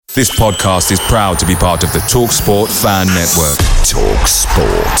This podcast is proud to be part of the TalkSport Fan Network.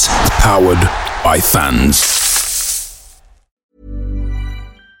 TalkSport. Powered by fans.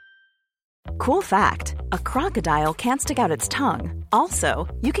 Cool fact, a crocodile can't stick out its tongue. Also,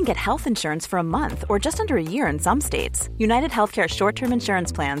 you can get health insurance for a month or just under a year in some states. United Healthcare short-term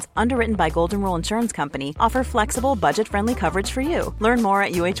insurance plans, underwritten by Golden Rule Insurance Company, offer flexible, budget-friendly coverage for you. Learn more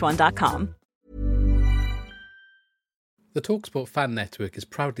at uh1.com. The TalkSport Fan Network is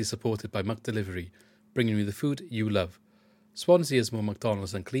proudly supported by McDelivery, bringing you the food you love. Swansea has more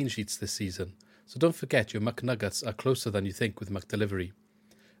McDonald's than clean sheets this season, so don't forget your McNuggets are closer than you think with McDelivery.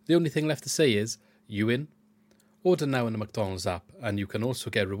 The only thing left to say is, you in? Order now in the McDonald's app, and you can also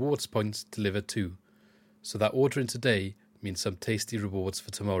get rewards points delivered too. So that ordering today means some tasty rewards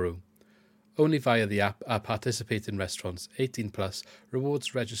for tomorrow. Only via the app at participating restaurants. 18+,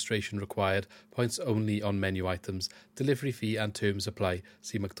 rewards registration required, points only on menu items, delivery fee and terms apply.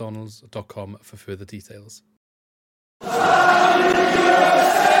 See mcdonalds.com for further details.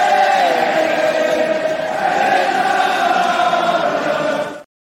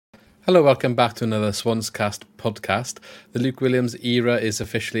 Hello, welcome back to another Swanscast podcast. The Luke Williams era is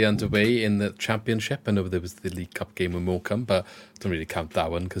officially underway in the Championship. I know there was the League Cup game with Morecambe, but I don't really count that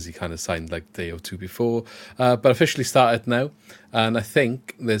one because he kind of signed like a day or two before. But officially started now, and I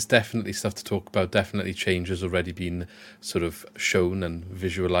think there's definitely stuff to talk about, definitely changes already been sort of shown and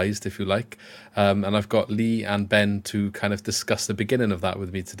visualised, if you like. And I've got Lee and Ben to kind of discuss the beginning of that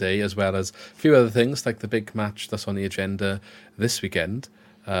with me today, as well as a few other things like the big match that's on the agenda this weekend.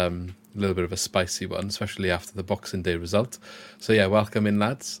 A little bit of a spicy one, especially after the Boxing Day result. So yeah, welcome in,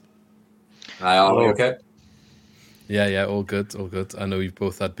 lads. Hi, are we okay? Yeah, all good. I know you've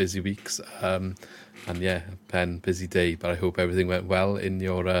both had busy weeks, and yeah, Ben, busy day, but I hope everything went well in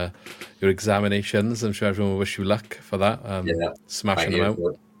your examinations. I'm sure everyone will wish you luck for that. Smashing them out.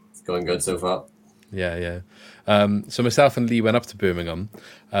 It's going good so far. Yeah. So myself and Lee went up to Birmingham,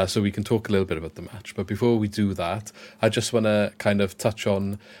 so we can talk a little bit about the match. But before we do that, I just want to kind of touch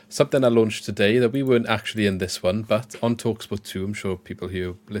on something I launched today that we weren't actually in this one, but on TalkSport 2, I'm sure people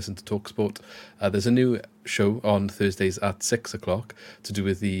who listen to TalkSport, there's a new show on Thursdays at 6 o'clock to do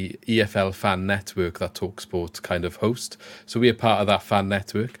with the EFL fan network that TalkSport kind of host. So we are part of that fan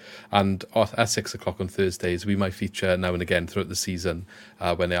network, and at 6 o'clock on Thursdays, we might feature now and again throughout the season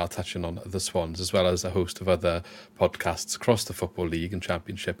when they are touching on the Swans, as well as a host of other podcasts across the Football League and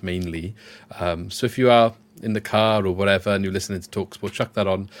Championship mainly. So if you are in the car or whatever and you're listening to TalkSport, chuck that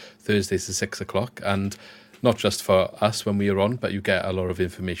on Thursdays at 6 o'clock. And not just for us when we are on, but you get a lot of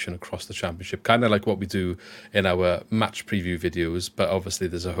information across the Championship, kind of like what we do in our match preview videos, but obviously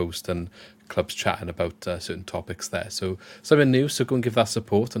there's a host and clubs chatting about certain topics there. So something new, so go and give that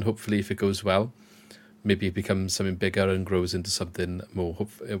support, and hopefully if it goes well, maybe it becomes something bigger and grows into something more.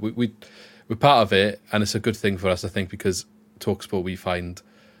 We're part of it, and it's a good thing for us, I think, because TalkSport we find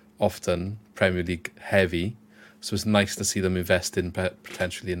often Premier League heavy, so it's nice to see them invest in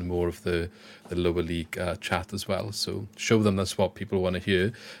potentially in more of the lower league chat as well. So show them that's what people want to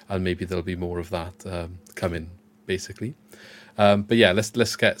hear, and maybe there'll be more of that coming, basically. But yeah,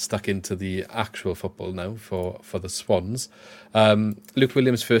 let's get stuck into the actual football now for the Swans. Luke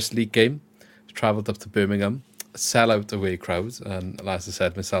Williams' first league game, travelled up to Birmingham, sell-out away crowd, and as I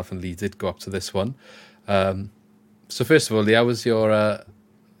said, myself and Lee did go up to this one. So first of all, Lee, how was your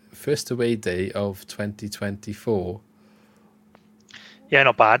first away day of 2024? Yeah,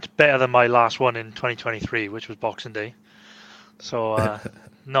 not bad. Better than my last one in 2023, which was Boxing Day. So,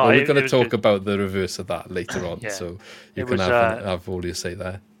 no, well, we're going to talk about the reverse of that later on, yeah. So you can have all you say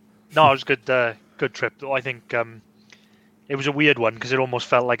there. No, it was a good trip. I think it was a weird one because it almost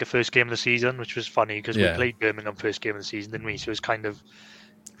felt like a first game of the season, which was funny because we played Birmingham first game of the season, didn't we? So it was kind of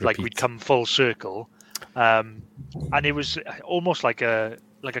like we'd come full circle, and it was almost like a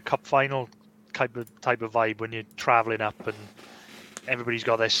cup final type of vibe when you're travelling up and everybody's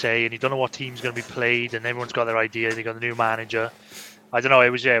got their say and you don't know what team's going to be played and everyone's got their idea. They got the new manager. I don't know. It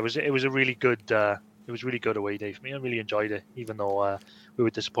was a really good away day for me. I really enjoyed it, even though we were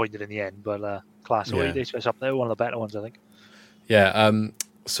disappointed in the end. But class away day, so it's up there, one of the better ones, I think. Yeah.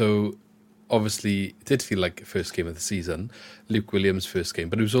 So obviously it did feel like first game of the season, Luke Williams' first game,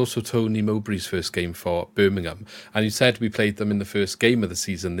 but it was also Tony Mowbray's first game for Birmingham. And you said we played them in the first game of the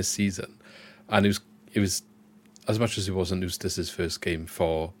season this season, and it was as much as it wasn't Eustace's first game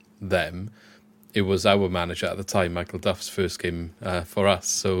for them, it was our manager at the time, Michael Duff's first game for us.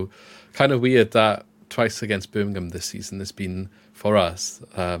 So kind of weird that twice against Birmingham this season it's been for us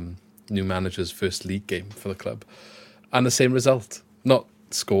new manager's first league game for the club, and the same result, not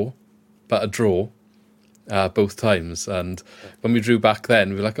score but a draw. both times. And when we drew back then,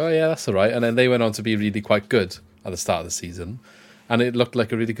 we were like, oh yeah, that's all right. And then they went on to be really quite good at the start of the season. And it looked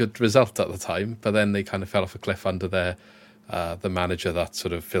like a really good result at the time. But then they kind of fell off a cliff under the manager that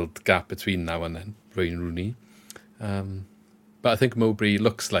sort of filled the gap between now and then, Wayne Rooney. But I think Mowbray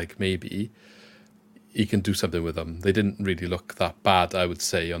looks like maybe he can do something with them. They didn't really look that bad, I would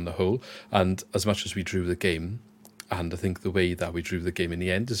say, on the whole. And as much as we drew the game, and I think the way that we drew the game in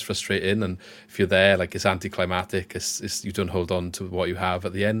the end is frustrating. And if you're there, like, it's anticlimactic. It's you don't hold on to what you have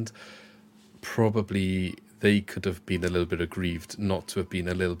at the end. Probably they could have been a little bit aggrieved not to have been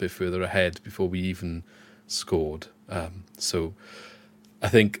a little bit further ahead before we even scored. So I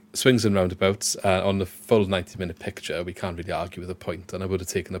think swings and roundabouts. On the full 90-minute picture, we can't really argue with a point. And I would have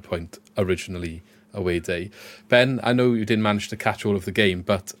taken a point originally away day. Ben, I know you didn't manage to catch all of the game,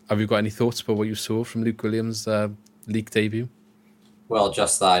 but have you got any thoughts about what you saw from Luke Williams' league debut? Well,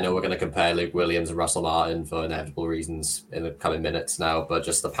 just that I know we're going to compare Luke Williams and Russell Martin for inevitable reasons in the coming minutes now, but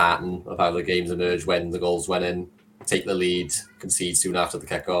just the pattern of how the games emerged when the goals went in, take the lead, concede soon after the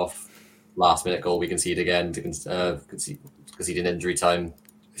kickoff, last minute goal we concede again to concede in injury time.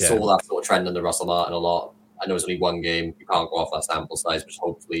 Yeah. Saw that sort of trend under Russell Martin a lot. I know it's only one game, you can't go off that sample size, but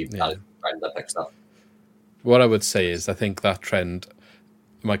hopefully that trend that picks up. What I would say is I think that trend,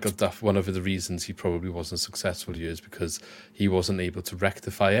 Michael Duff, one of the reasons he probably wasn't successful here is because he wasn't able to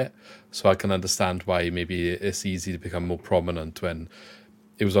rectify it. So I can understand why maybe it's easy to become more prominent when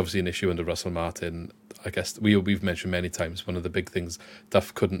it was obviously an issue under Russell Martin. I guess we've mentioned many times one of the big things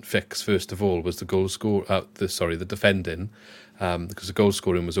Duff couldn't fix, first of all, was the the defending, because the goal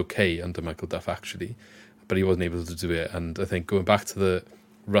scoring was okay under Michael Duff, actually, but he wasn't able to do it. And I think going back to the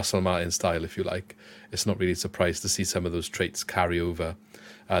Russell Martin style, if you like, it's not really a surprise to see some of those traits carry over.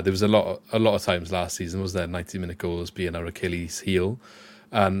 There was a lot of times last season, was there, 90-minute goals being our Achilles heel,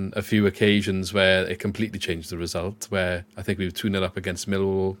 and a few occasions where it completely changed the result, where I think we were 2-0 up against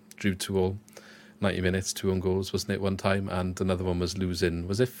Millwall, drew 2-2, 90 minutes, 2 own goals, wasn't it, one time, and another one was losing,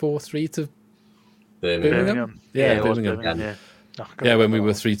 was it 4-3 to Birmingham? Yeah, Birmingham. Yeah, when we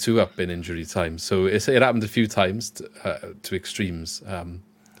were 3-2 up in injury time. So it happened a few times to extremes, and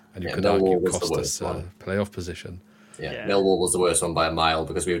you could argue cost us a playoff position. Yeah, Millwall was the worst one by a mile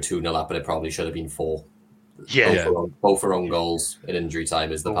because we were 2-0 up and it probably should have been 4. Both for own goals in injury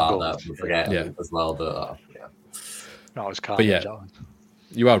time is the part that we forget as well. But no, it's calm. But yeah,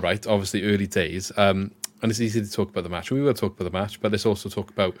 you are right. Obviously, early days, and it's easy to talk about the match. We will talk about the match, but let's also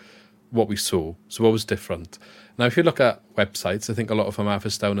talk about what we saw. So what was different? Now, if you look at websites, I think a lot of them have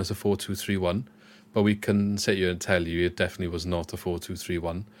us down as a 4-2-3-1. But we can sit here and tell you it definitely was not a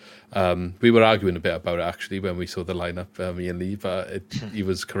 4-2-3-1. We were arguing a bit about it, actually, when we saw the lineup, me and Lee, but he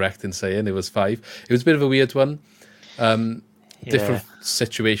was correct in saying it was 5. It was a bit of a weird one. Different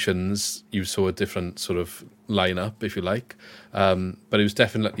situations, you saw a different sort of lineup, if you like. But it was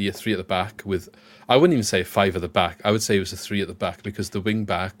definitely a 3 at the back with, I wouldn't even say a 5 at the back. I would say it was a 3 at the back because the wing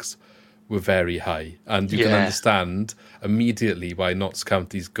backs were very high, and you can understand immediately why Notts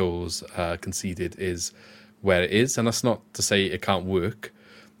County's goals conceded is where it is, and that's not to say it can't work,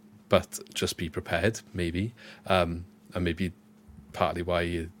 but just be prepared, maybe, and maybe partly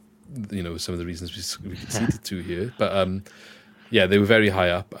why some of the reasons we conceded to here, but they were very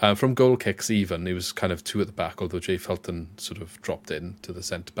high up. From goal kicks, even it was kind of 2 at the back, although Jay Felton sort of dropped in to the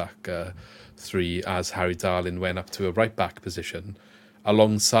centre back 3 as Harry Darlin went up to a right back position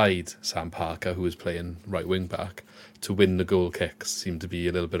alongside Sam Parker, who was playing right wing back, to win the goal kicks. Seemed to be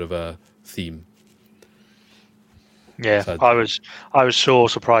a little bit of a theme. Yeah, so I was so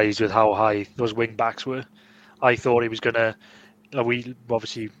surprised with how high those wing backs were. I thought he was gonna.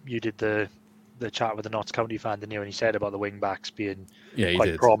 You did the chat with the Notts County fan, didn't you? And he said about the wing backs being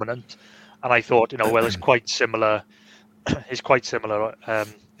quite prominent, and I thought, it's quite similar. It's quite similar.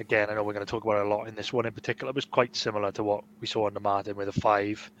 Again, I know we're going to talk about it a lot in this one in particular. It was quite similar to what we saw under Martin with a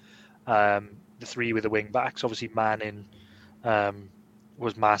 5, the 3 with the wing backs. Obviously, Manning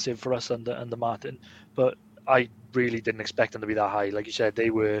was massive for us under Martin, but I really didn't expect them to be that high. Like you said,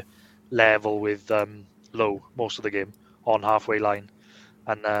 they were level with Low most of the game on halfway line,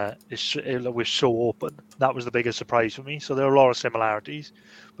 and it was so open. That was the biggest surprise for me. So there are a lot of similarities,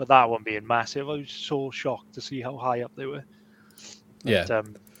 but that one being massive, I was so shocked to see how high up they were. But,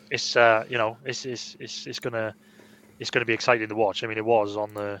 it's gonna be exciting to watch. I mean, it was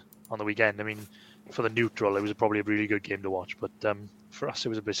on the weekend. I mean, for the neutral, it was probably a really good game to watch. But for us, it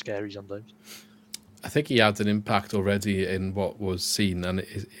was a bit scary sometimes. I think he had an impact already in what was seen, and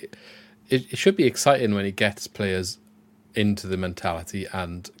it should be exciting when he gets players into the mentality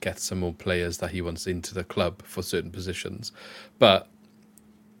and gets some more players that he wants into the club for certain positions. But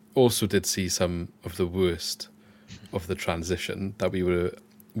also did see some of the worst of the transition that we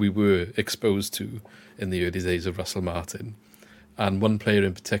were exposed to in the early days of Russell Martin. And one player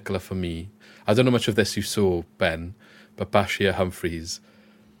in particular for me, I don't know much of this you saw, Ben, but Bashir Humphreys.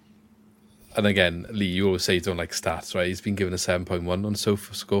 And again, Lee, you always say you don't like stats, right? He's been given a 7.1 on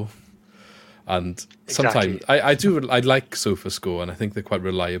SofaScore. And sometimes I like SofaScore, and I think they're quite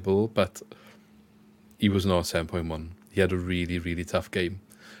reliable, but he was not 7.1. He had a really, really tough game.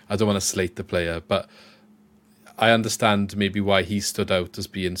 I don't want to slate the player, but I understand maybe why he stood out as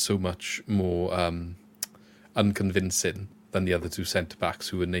being so much more unconvincing than the other two centre-backs,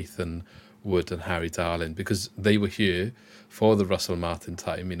 who were Nathan Wood and Harry Darling, because they were here for the Russell Martin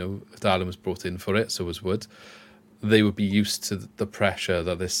time. You know, Darling was brought in for it, so was Wood. They would be used to the pressure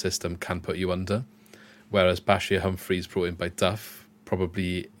that this system can put you under, whereas Bashir Humphreys, brought in by Duff,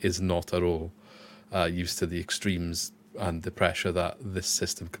 probably is not at all used to the extremes and the pressure that this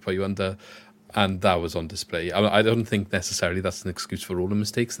system could put you under. And that was on display. I don't think necessarily that's an excuse for all the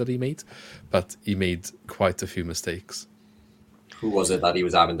mistakes that he made, but he made quite a few mistakes. Who was it that he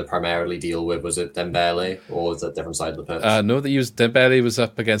was having to primarily deal with? Was it Dembele, or was it a different side of the pitch? No, Dembele was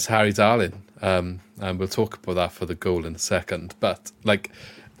up against Harry Darling, and we'll talk about that for the goal in a second. But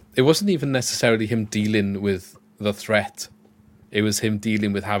it wasn't even necessarily him dealing with the threat; it was him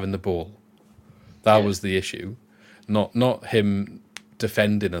dealing with having the ball. That was the issue, not him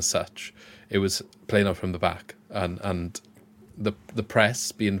defending as such. It was playing out from the back, and the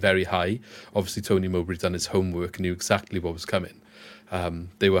press being very high. Obviously, Tony Mowbray done his homework, knew exactly what was coming.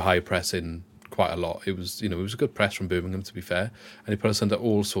 They were high pressing quite a lot. It was a good press from Birmingham, to be fair, and he put us under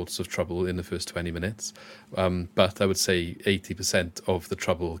all sorts of trouble in the first 20 minutes. But I would say 80% of the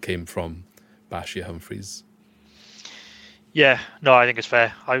trouble came from Bashir Humphreys. Yeah, no, I think it's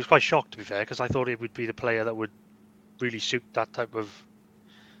fair. I was quite shocked, to be fair, because I thought it would be the player that would really suit that type of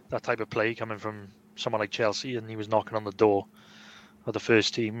play coming from someone like Chelsea, and he was knocking on the door of the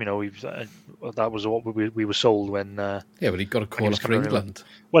first team. You know, that was what we were sold when. But he got a call up for England.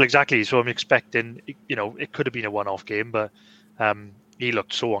 Well, exactly. So I'm expecting, it could have been a one-off game, but he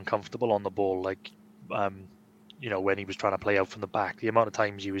looked so uncomfortable on the ball. When he was trying to play out from the back, the amount of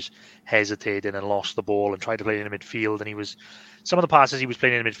times he was hesitating and lost the ball and tried to play in the midfield, and some of the passes he was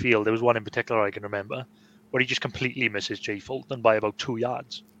playing in the midfield. There was one in particular I can remember where he just completely misses Jay Fulton by about 2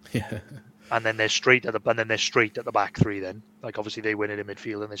 yards. Yeah. And then they're straight at the back three. Then, obviously they win it in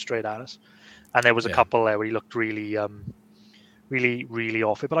midfield and they're straight at us. And there was a couple there where he looked really, really, really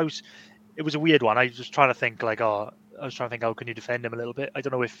off it. But it was a weird one. I was just trying to think how can you defend him a little bit? I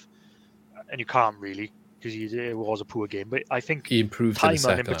don't know and you can't really, because it was a poor game. But I think he improved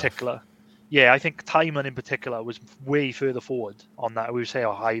Tymon in particular. Half. Yeah, I think Tymon in particular was way further forward on that. We would say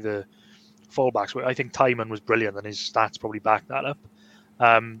how high the fullbacks were. I think Tymon was brilliant, and his stats probably back that up.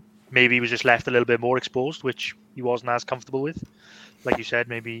 Maybe he was just left a little bit more exposed, which he wasn't as comfortable with. Like you said,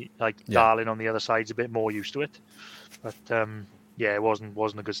 maybe Darling on the other side's a bit more used to it. But it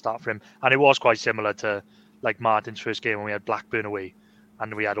wasn't a good start for him. And it was quite similar to Martin's first game when we had Blackburn away,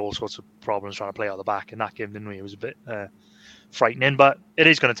 and we had all sorts of problems trying to play out the back in that game, didn't we? It was a bit frightening, but it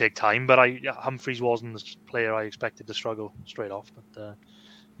is going to take time. But Humphreys wasn't the player I expected to struggle straight off. But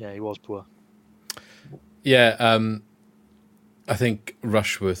he was poor. Yeah, I think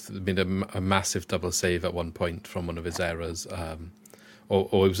Rushworth made a massive double save at one point from one of his errors,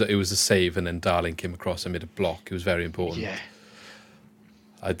 or it was a save, and then Darling came across and made a block. It was very important. Yeah,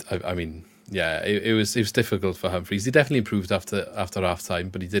 I mean, it was difficult for Humphreys. He definitely improved after half time,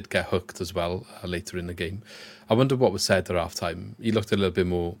 but he did get hooked as well later in the game. I wonder what was said at half time. He looked a little bit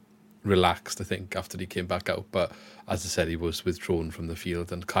more relaxed, I think, after he came back out. But as I said, he was withdrawn from the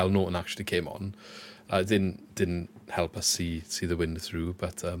field, and Kyle Norton actually came on. Didn't help us see the win through,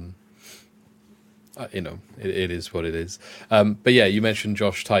 but it is what it is. But yeah, you mentioned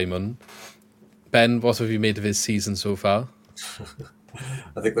Josh Tymon. Ben, what have you made of his season so far?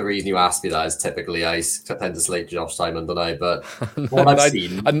 I think the reason you asked me that is typically I tend to slate Josh Tymon, don't I? But what I've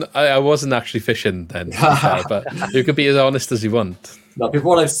seen... I wasn't actually fishing then, but you can be as honest as you want. No,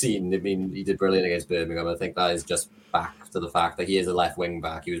 before what I've seen, I mean, he did brilliant against Birmingham. I think that is just back to the fact that he is a left wing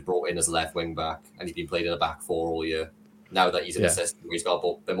back. He was brought in as a left wing back, and he's been played in a back four all year. Now that he's in a system where he's got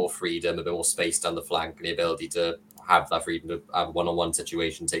a bit more freedom, a bit more space down the flank, and the ability to have that freedom to have a one-on-one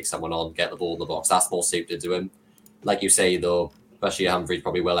situation, take someone on, get the ball in the box, that's more suited to him. Like you say, though, Bashir Humphreys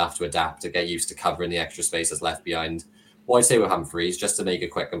probably will have to adapt to get used to covering the extra space that's left behind. What I say with Humphreys, just to make a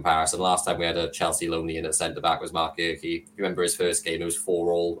quick comparison, last time we had a Chelsea loanee in at centre-back was Mark Yerke. Remember his first game, it was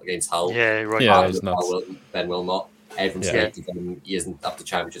 4-4 against Hull. Yeah, right. Yeah, it was nuts. Ben Wilmot. Everyone's hated him. He isn't up to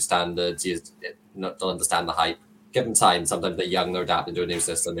championship standards. He doesn't understand the hype. give them time. Sometimes they're young, they're adapting to a new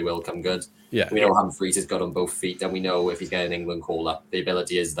system, they will come good. Yeah. We know Humphreys is good on both feet, and we know if he's getting an England call-up, the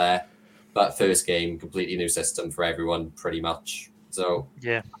ability is there. But first game, completely new system for everyone, pretty much. So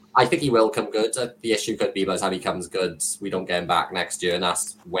yeah, I think he will come good. The issue could be by the time he comes good, we don't get him back next year, and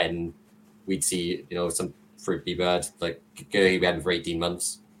that's when we'd see, some fruity bird. Like Gurley, we had him for 18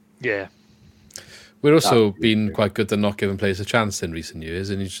 months. Yeah. We're also been quite good at not giving players a chance in recent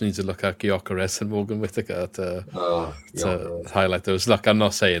years, and you just need to look at Gyökeres and Morgan Whittaker to highlight those. Look, I'm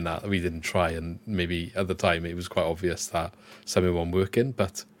not saying that we didn't try, and maybe at the time it was quite obvious that something wasn't working,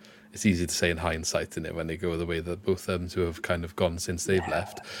 but it's easy to say in hindsight, isn't it, when they go the way that both them two have kind of gone since they've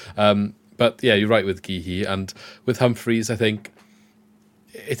left. But yeah, you're right with Geehee, and with Humphreys, I think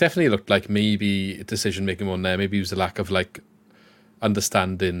it definitely looked like maybe decision-making on there. Maybe it was a lack of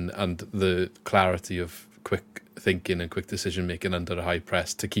understanding and the clarity of quick thinking and quick decision making under a high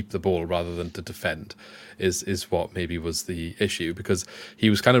press to keep the ball rather than to defend is what maybe was the issue, because he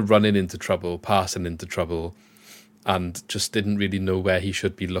was kind of running into trouble, passing into trouble, and just didn't really know where he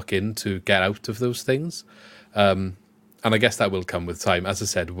should be looking to get out of those things. And I guess that will come with time. As I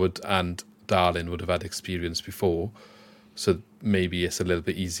said, Wood and Darlin would have had experience before, so maybe it's a little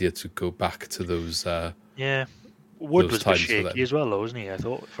bit easier to go back to those Wood was a bit shaky as well, though, wasn't he? I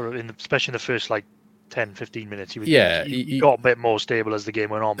thought, especially in the first 10, 15 minutes, he got a bit more stable as the game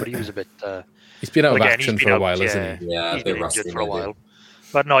went on, but he was a bit. He's been out of action for a while, hasn't he? Yeah, he's been injured for a while.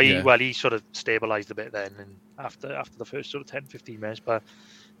 But no, he sort of stabilised a bit then, and after the first sort of 10, 15 minutes. But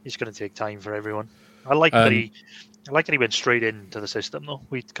it's going to take time for everyone. I like that he went straight into the system, though.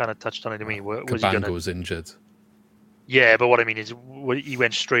 We kind of touched on it. I mean, Cabango's injured. Yeah, but what I mean is he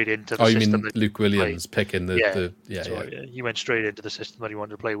went straight into the system. You mean Luke Williams picking the... He went straight into the system that he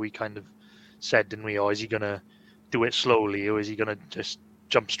wanted to play. We kind of said, didn't we, is he going to do it slowly, or is he going to just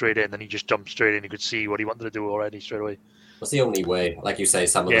jump straight in? And he just jumped straight in. You could see what he wanted to do already straight away. That's the only way. Like you say,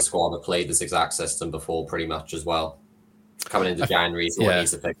 some of the squad have played this exact system before pretty much as well. Coming into January, so he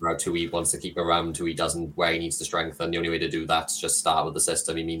needs to figure out who he wants to keep around, who he doesn't, where he needs to strengthen. The only way to do that is just start with the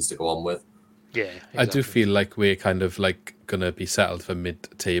system he means to go on with. Yeah, exactly. I do feel like we're kind of going to be settled for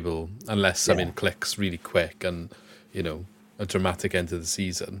mid-table unless something clicks really quick and, a dramatic end to the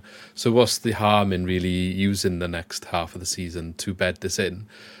season. So what's the harm in really using the next half of the season to bed this in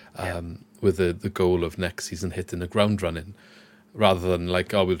with the goal of next season hitting the ground running, rather than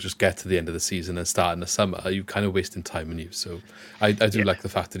we'll just get to the end of the season and start in the summer? You're kind of wasting time on you. So I do like the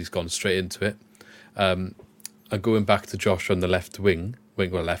fact that he's gone straight into it. And going back to Josh on the left wing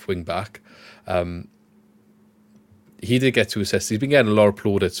back, he did get 2 assists. He's been getting a lot of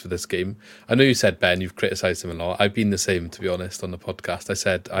plaudits for this game. I know you said, Ben, you've criticised him a lot. I've been the same, to be honest, on the podcast. I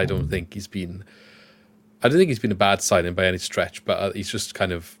said I don't think he's been a bad signing by any stretch, but he's just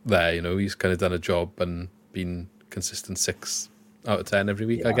kind of there. He's kind of done a job and been consistent 6 out of 10 every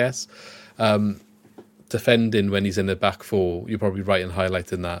week, I guess. Defending when he's in the back four, you're probably right in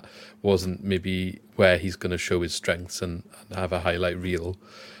highlighting that wasn't maybe where he's going to show his strengths and have a highlight reel.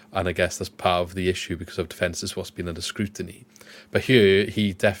 And I guess that's part of the issue, because of defence is what's been under scrutiny. But here,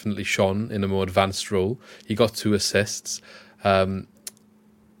 he definitely shone in a more advanced role. He got 2 assists.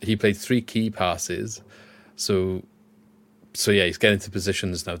 He played 3 key passes. So he's getting into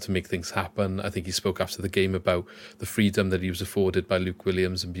positions now to make things happen. I think he spoke after the game about the freedom that he was afforded by Luke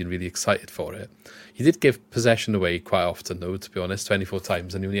Williams and being really excited for it. He did give possession away quite often, though, to be honest, 24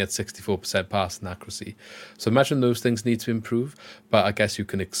 times, and he only had 64% passing accuracy. So imagine those things need to improve, but I guess you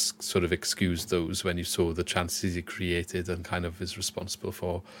can sort of excuse those when you saw the chances he created and kind of is responsible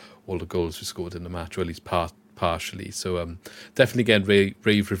for all the goals we scored in the match, or at least partially. So definitely getting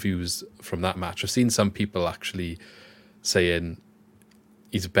rave reviews from that match. I've seen some people actually saying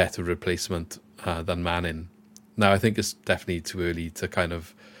he's a better replacement than Manning. Now, I think it's definitely too early to kind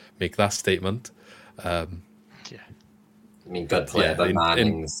of make that statement. I mean, good player, but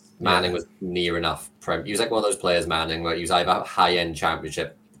Manning was near enough. He was like one of those players, Manning, where he was either high-end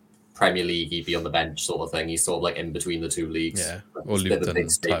Championship, Premier League, he'd be on the bench sort of thing. He's sort of in between the 2 leagues. Yeah, or Luton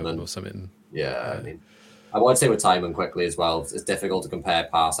Tymon or something. Yeah, I mean, I would say with Tymon quickly as well, it's difficult to compare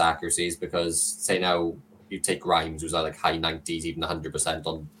pass accuracies, because, say now, you take Grimes, who's at high 90s, even 100%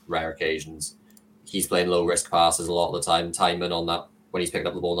 on rare occasions. He's playing low-risk passes a lot of the time. Tymon on that, when he's picking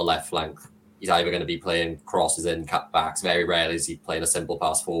up the ball on the left flank, he's either going to be playing crosses in, cutbacks. Very rarely is he playing a simple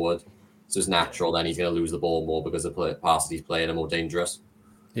pass forward. So it's natural then he's going to lose the ball more, because the passes he's playing are more dangerous.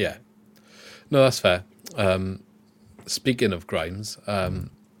 Yeah. No, that's fair. Speaking of Grimes, I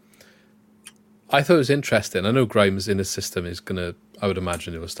thought it was interesting. I know Grimes in his system is going to I would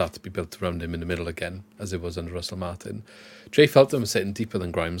imagine it will start to be built around him in the middle again, as it was under Russell Martin. Jay Felton was sitting deeper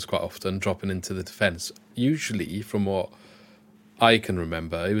than Grimes quite often, dropping into the defence. Usually, from what I can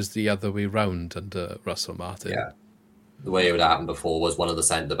remember, it was the other way round under Russell Martin. Yeah. The way it would happen before was one of the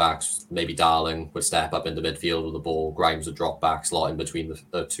centre-backs, maybe Darling, would step up into midfield with the ball. Grimes would drop back, slot in between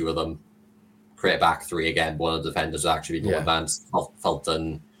the two of them, create a back three again. One of the defenders would actually be more advanced.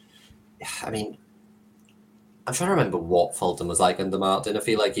 Felton, I mean, I'm trying to remember what Fulton was like under Martin. I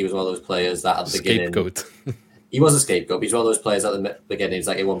feel like he was one of those players that at the beginning... He was a scapegoat, but he's one of those players at the beginning. He's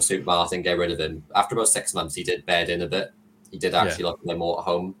like, it won't suit Martin, get rid of him. After about 6 months, he did bed in a bit. He did actually look a bit more at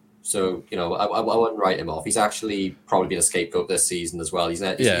home. So, you know, I wouldn't write him off. He's actually probably been a scapegoat this season as well. He's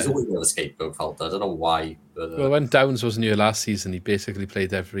always been a scapegoat, Fulton. I don't know why. But, well, when Downs wasn't here last season, he basically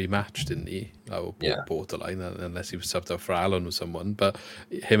played every match, didn't he? Borderline, unless he was subbed out for Allen or someone. But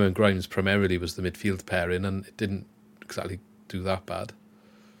him and Grimes primarily was the midfield pairing, and it didn't exactly do that bad.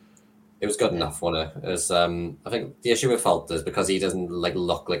 It was good enough, wasn't it? It was, I think the issue with Fulton is because he doesn't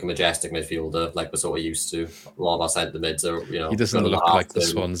look like a majestic midfielder like we're sort of used to. A lot of our centre mids are, you know, he doesn't look like the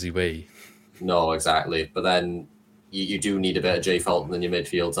Swansea way. No, exactly. But then you do need a bit of Jay Fulton in your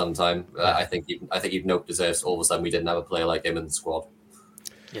midfield sometime. I think even Nope deserves. All of a sudden, we didn't have a player like him in the squad.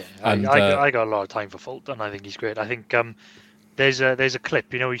 Yeah, and I got a lot of time for Fulton. I think he's great. I think there's a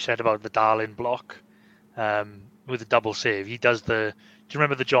clip. You know, he said about the Darling block with the double save. He does the. Do you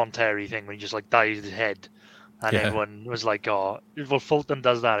remember the John Terry thing when he just dives his head? And everyone was like, oh, well, Fulton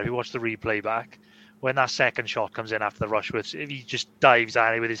does that. If you watch the replay back, when that second shot comes in after the Rushworth, if he just dives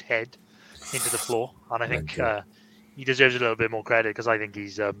at it with his head into the floor. And I think he deserves a little bit more credit because I think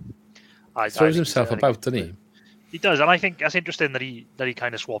he's... throws himself about, doesn't he? He does. And I think that's interesting that he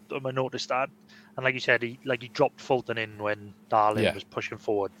kind of swapped him. I noticed that. And like you said, he dropped Fulton in when Darling was pushing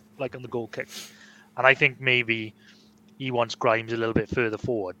forward, like on the goal kicks. And I think maybe... he wants Grimes a little bit further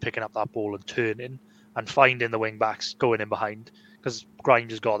forward, picking up that ball and turning and finding the wing backs going in behind, because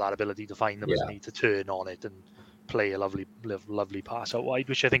Grimes has got that ability to find them as need to turn on it and play a lovely pass out wide,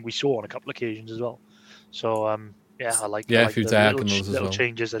 which I think we saw on a couple of occasions as well. So I like a few little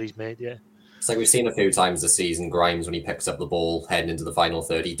changes that he's made. Yeah, it's like we've seen a few times this season. Grimes, when he picks up the ball heading into the final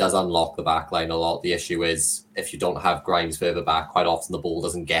third, he does unlock the back line a lot. The issue is if you don't have Grimes further back, quite often the ball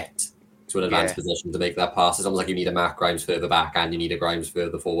doesn't get to an advanced position to make that pass. It's almost like you need a Matt Grimes further back and you need a Grimes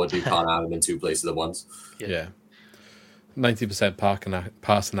further forward. You can't have him in two places at once. 90%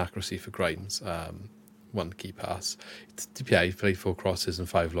 passing accuracy for Grimes. One key pass. He played 4 crosses and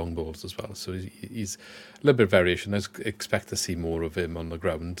 5 long balls as well. So he's a little bit of variation. I expect to see more of him on the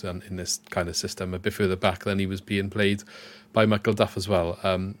ground and in this kind of system a bit further back than he was being played by Michael Duff as well.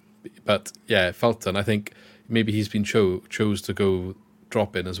 But Fulton, I think maybe he's been chose to go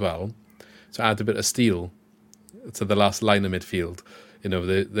drop in as well. So add a bit of steel to the last line of midfield. You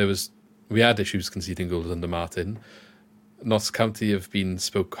know, we had issues conceding goals under Martin. Notts County have been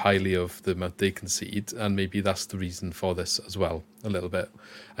spoke highly of the amount they concede, and maybe that's the reason for this as well, a little bit.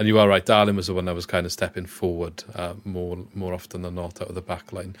 And you are right, Darling was the one that was kind of stepping forward more often than not out of the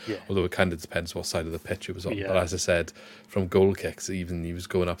back line. Although it kind of depends what side of the pitch it was on. But as I said, from goal kicks, even he was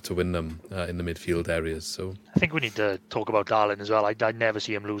going up to win them in the midfield areas. So I think we need to talk about Darling as well. I'd never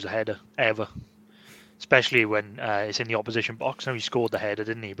see him lose a header ever, especially when it's in the opposition box. Now he scored the header,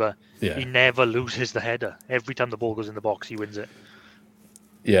 didn't he? But he never loses the header. Every time the ball goes in the box, he wins it.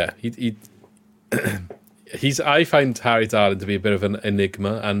 Yeah, I find Harry Darling to be a bit of an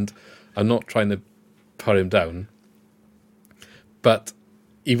enigma, and I'm not trying to put him down. But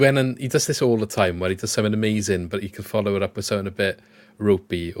he does this all the time, where he does something amazing, but he can follow it up with something a bit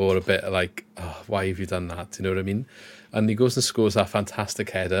ropey or a bit like, oh, why have you done that? You know what I mean? And he goes and scores that fantastic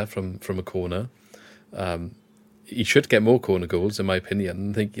header from a corner. He should get more corner goals, in my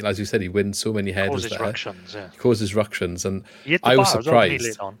opinion. I think, as you said, he wins so many headers there. He causes ructions, and I was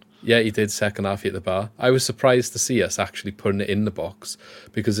surprised. Yeah, he did second half hit the bar. I was surprised to see us actually putting it in the box,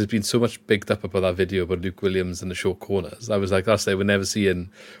 because there's been so much bigged up about that video about Luke Williams and the short corners. I was like, that's it. We're never seeing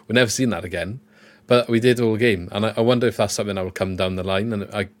that again. But we did all game, and I wonder if that's something that will come down the line, and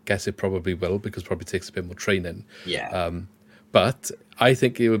I guess it probably will, because it probably takes a bit more training. Yeah. But I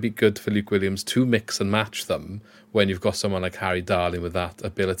think it would be good for Luke Williams to mix and match them when you've got someone like Harry Darling with that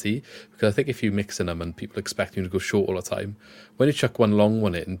ability. Because I think if you're mixing them and people expect you to go short all the time, when you chuck one long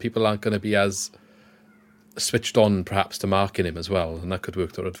one in, people aren't going to be as switched on perhaps to marking him as well, and that could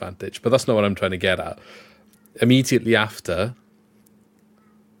work to our advantage. But that's not what I'm trying to get at. Immediately after,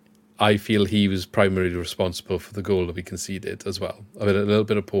 I feel he was primarily responsible for the goal that we conceded as well. I mean, a little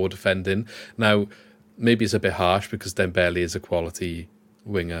bit of poor defending. Now, maybe it's a bit harsh because Dembele is a quality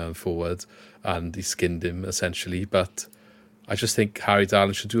winger and forward, and he skinned him essentially. But I just think Harry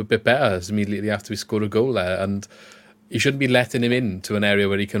Darling should do a bit better as immediately after we score a goal there. And you shouldn't be letting him into an area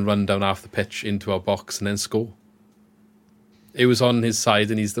where he can run down half the pitch into our box and then score. It was on his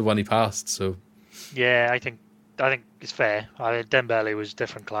side and he's the one he passed. So yeah, I think it's fair. Dembele was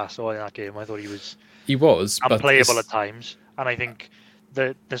different class in that game. I thought he was unplayable at times. And I think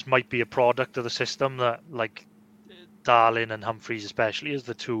that this might be a product of the system that, like, Darling and Humphreys especially, as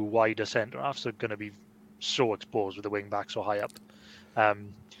the two wider centre-halves, are going to be so exposed with the wing-back so high up.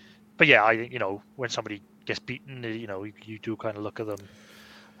 But yeah, I think, when somebody gets beaten, you do kind of look at them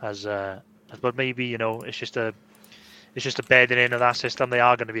as but maybe, it's just a bedding in of that system. They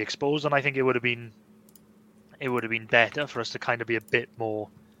are going to be exposed, and I think it would have been better for us to kind of be a bit more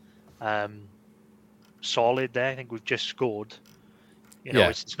solid there. I think we've just scored.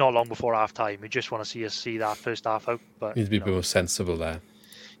 It's not long before half time. We just want to see that first half out. But needs to be a bit more sensible there.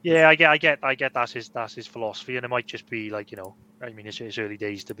 Yeah, I get that's his philosophy, and it might just be like, it's early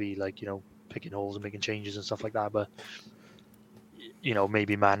days to be like, picking holes and making changes and stuff like that, but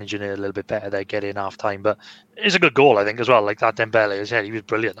maybe managing it a little bit better there, get in half time. But it's a good goal, I think, as well. Like that Dembele, as I said, he was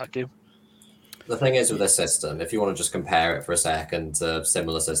brilliant that game. The thing is with this system, if you want to just compare it for a second to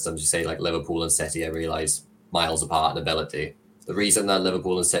similar systems, you say like Liverpool and City, I realise miles apart in ability. The reason that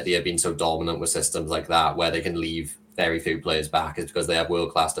Liverpool and City have been so dominant with systems like that, where they can leave very few players back, is because they have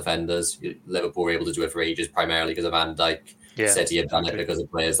world-class defenders. Liverpool were able to do it for ages, primarily because of Van Dijk. Yeah, City have done it because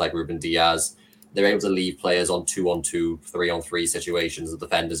of players like Ruben Diaz. They're able to leave players on 2-on-2, 3-on-3 situations. The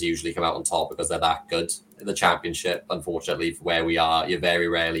defenders usually come out on top because they're that good. In the Championship, unfortunately, for where we are, you're very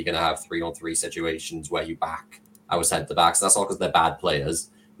rarely going to have 3-on-3 situations where you back our centre-backs. That's not because they're bad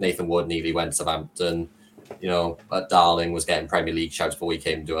players. Nathan Wood nearly went to Southampton. But Darling was getting Premier League shouts before he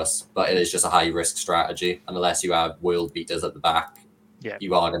came to us. But it is just a high-risk strategy. And unless you have world beaters at the back,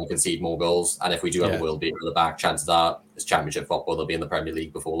 you are going to concede more goals. And if we do have a world beater at the back, chances are it's Championship football. They'll be in the Premier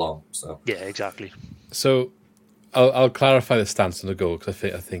League before long. So yeah, exactly. So I'll clarify the stance on the goal, because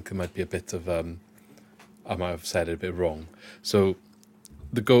I think there might be a bit of I might have said it a bit wrong. So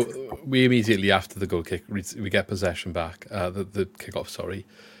the goal, we immediately after the goal kick, we get possession back. The kick-off, sorry.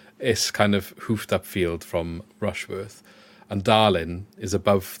 It's kind of hoofed upfield from Rushworth, and Darling is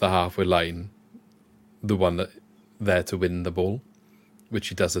above the halfway line, the one there to win the ball, which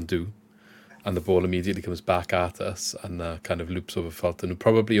he doesn't do, and the ball immediately comes back at us and kind of loops over Fulton, who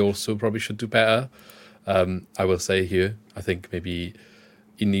probably should do better. I will say here, I think maybe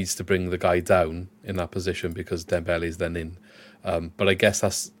he needs to bring the guy down in that position because Dembele's then in. But I guess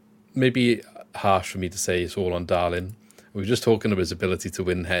that's maybe harsh for me to say it's all on Darling. We were just talking about his ability to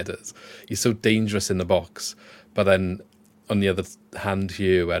win headers. He's so dangerous in the box. But then on the other hand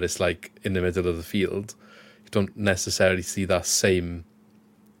here, where it's like in the middle of the field, you don't necessarily see that same...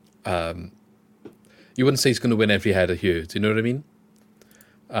 you wouldn't say he's going to win every header here. Do you know what I mean?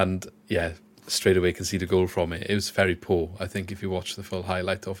 And yeah, straight away concede a goal from it. It was very poor, I think, if you watch the full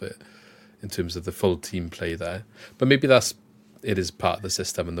highlight of it, in terms of the full team play there. But maybe it is part of the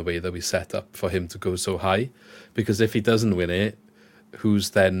system and the way that we set up for him to go so high. Because if he doesn't win it,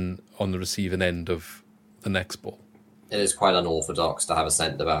 who's then on the receiving end of the next ball? It is quite unorthodox to have a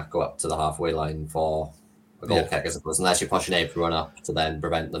centre-back go up to the halfway line for a goal kick, I suppose, unless you're pushing everyone up to then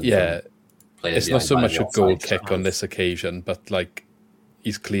prevent them from playing. It's not so much a goal kick on this occasion, but like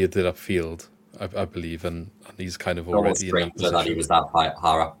he's cleared it upfield, I believe, and he's kind of already in that position. That he was that high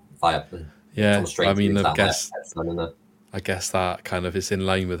up. Yeah, I mean, I guess that kind of is in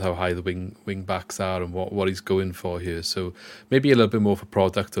line with how high the wing backs are and what he's going for here. So maybe a little bit more of a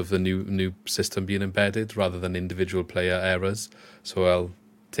product of the new system being embedded rather than individual player errors. So I'll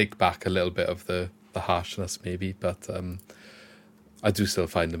take back a little bit of the harshness maybe, but I do still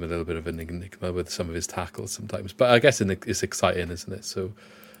find him a little bit of an enigma with some of his tackles sometimes. But I guess it's exciting, isn't it? So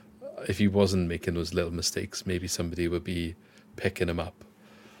if he wasn't making those little mistakes, maybe somebody would be picking him up.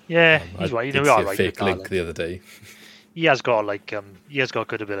 Yeah, he's right. I did see a fake link the other day. He has got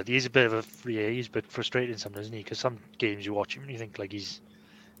good ability. He's a bit of he's a bit frustrating sometimes, isn't he? Because some games you watch him and you think like he's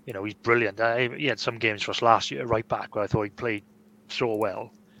brilliant. He had some games for us last year right back where I thought he played so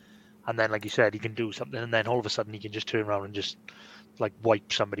well, and then like you said, he can do something, and then all of a sudden he can just turn around and just like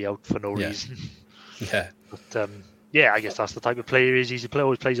wipe somebody out for no reason. Yeah. But I guess that's the type of player he is. He's a player who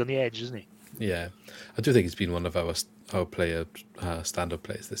always plays on the edge, isn't he? Yeah, I do think he's been one of our stand-up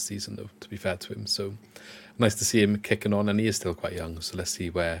players this season, though, to be fair to him. So nice to see him kicking on, and he is still quite young, so let's see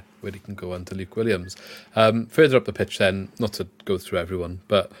where he can go under Luke Williams. Further up the pitch then, not to go through everyone,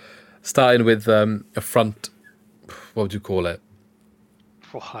 but starting with a front, what would you call it?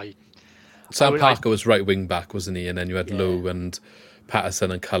 Sam Parker was right wing back, wasn't he? And then you had Lowe and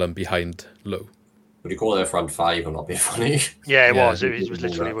Patterson and Cullen behind Lowe. Would you call it a front five or not be funny? Yeah, it Yeah. was. It was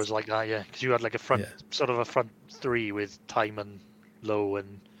literally was like that. Yeah, because you had like a front three with Timon, Lowe,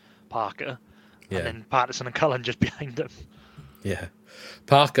 and Parker, and then Patterson and Cullen just behind them. Yeah.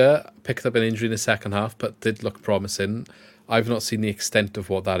 Parker picked up an injury in the second half, but did look promising. I've not seen the extent of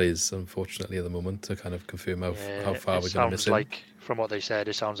what that is, unfortunately, at the moment, to kind of confirm how far we're going to miss him. Like, from what they said,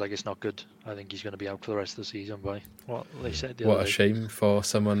 it sounds like it's not good. I think he's going to be out for the rest of the season by what they said. What a shame for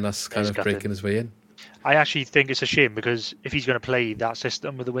someone that's kind of breaking his way in. I actually think it's a shame because if he's going to play that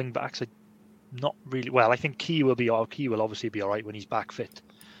system with the wing backs, not really well. I think Key will obviously be all right when he's back fit.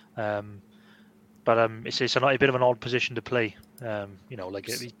 But it's a bit of an odd position to play.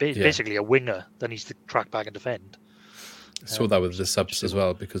 He's basically a winger that needs to track back and defend. Saw that with the subs as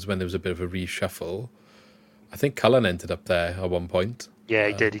well, because when there was a bit of a reshuffle, I think Cullen ended up there at one point. Yeah,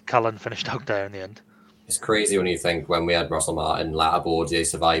 he did. Cullen finished out there in the end. It's crazy when you think when we had Russell Martin, Latterboard,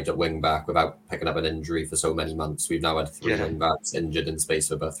 survived at wing back without picking up an injury for so many months. We've now had 3 wing backs injured in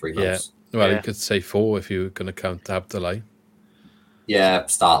space of about 3 months. Well, you could say 4 if you were going to count Abdullah. Yeah,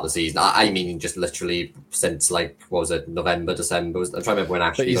 start of the season. I mean, just literally since November, December. I'm trying to remember when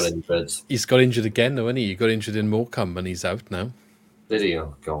actually got injured. He's got injured again, though, hasn't he? He got injured in Morecambe and he's out now. Did he?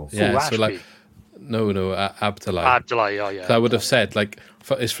 Oh, God. Yeah, Abdullah. Abdullah, yeah. So I would have said,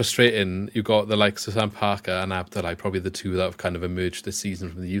 it's frustrating. You've got the likes of Sam Parker and Abdullah, probably the two that have kind of emerged this season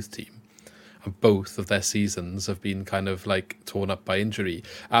from the youth team. And both of their seasons have been kind of torn up by injury.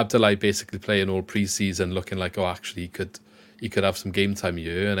 Abdullah basically playing all pre-season looking like, actually he could have some game time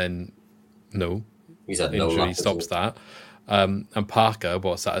here, and then no. He's had injury stops that. And Parker,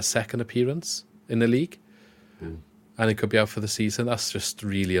 what's that, a second appearance in the league? And he could be out for the season. That's just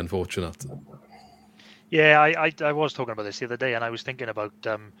really unfortunate. Yeah, I was talking about this the other day, and I was thinking about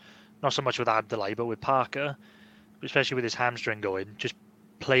not so much with Abdullah, but with Parker, especially with his hamstring going, just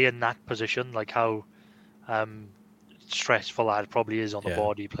playing that position, like how stressful that probably is on the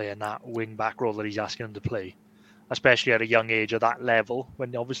body, playing that wing back role that he's asking him to play, especially at a young age at that level,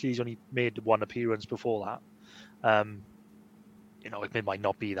 when obviously he's only made 1 appearance before that. It might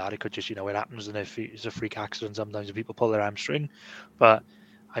not be that. It could just, it happens, and if it's a freak accident, sometimes if people pull their hamstring. But,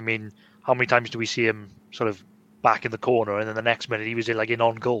 I mean, how many times do we see him sort of back in the corner, and then the next minute he was in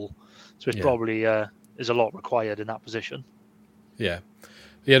on goal? So it's probably is a lot required in that position. Yeah.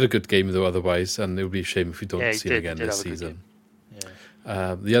 He had a good game, though, otherwise, and it would be a shame if we don't see him again this season.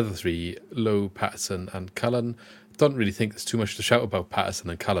 The other 3, Lowe, Patterson and Cullen, don't really think there's too much to shout about Patterson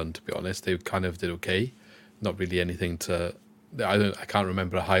and Cullen, to be honest. They kind of did okay. Not really anything to... I can't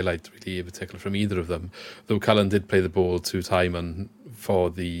remember a highlight really in particular from either of them, though Cullen did play the ball to Timon for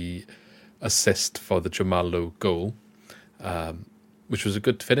the assist for the Jamal Lowe goal, which was a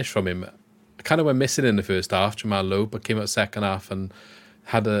good finish from him. I kind of went missing in the first half, Jamal Lowe, but came out second half and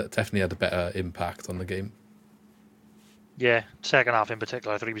definitely had a better impact on the game. Yeah, second half in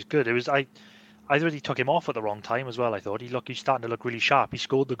particular, I thought he was good. I thought he took him off at the wrong time as well. I thought he's starting to look really sharp. He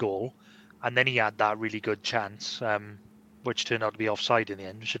scored the goal, and then he had that really good chance, which turned out to be offside in the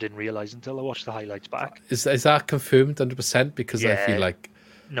end, which I didn't realise until I watched the highlights back. Is that confirmed 100%? Because I feel like...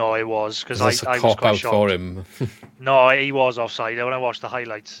 No, it was, because I was quite shocked for him. No, he was offside. When I watched the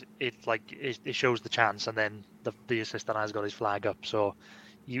highlights, it shows the chance, and then the assistant has got his flag up. So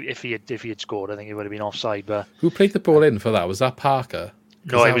if he had scored, I think it would have been offside. But who played the ball in for that? Was that Parker?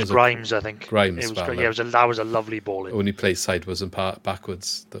 No, it was Grimes, I think. Grimes. That was a lovely ball in. When he plays sideways and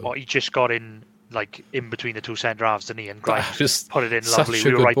backwards. Oh, he just got in in between the 2 centre halves, didn't he? And Grimes just put it in such lovely.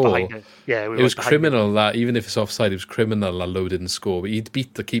 We were right ball. Behind it. Yeah, it was criminal that even if it's offside, it was criminal that Lowe didn't score. But he'd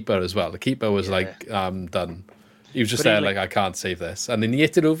beat the keeper as well. The keeper was I'm done. He was just I can't save this, and then he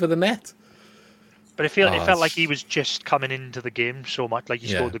hit it over the net. But it felt like he was just coming into the game so much. Like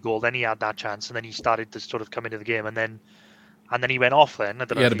he scored the goal, then he had that chance, and then he started to sort of come into the game, and then he went off. Then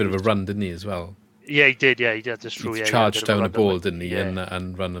he had a bit of a run, didn't he, as well? Yeah, he did. Yeah, he did. That's true. He charged down the ball, didn't he? Yeah.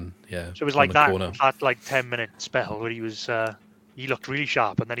 And running. Yeah. So it was like that 10-minute spell where he was. He looked really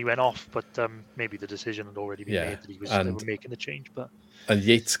sharp, and then he went off. But maybe the decision had already been made that they were making the change. And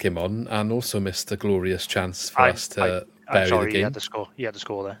Yates came on and also missed a glorious chance for us to bury the game. He had to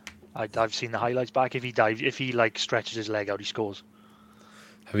score there. I've seen the highlights back. If he stretches his leg out, he scores.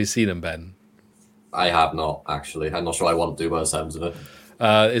 Have you seen him, Ben? I have not, actually. I'm not sure I want to do by the sounds of it.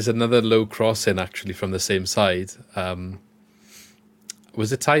 Is another low cross in actually from the same side.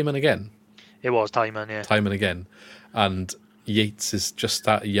 Was it Timon again? It was Timon, yeah. Timon again. And Yates is just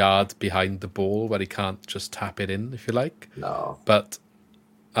that yard behind the ball where he can't just tap it in, if you like. No. But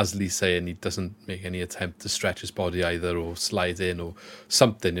as Lee's saying, he doesn't make any attempt to stretch his body either or slide in or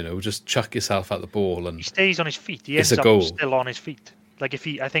something, just chuck yourself at the ball. And he stays on his feet. He ends up still on his feet. Like if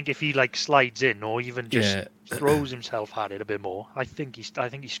he like slides in or even just throws himself at it a bit more, I think he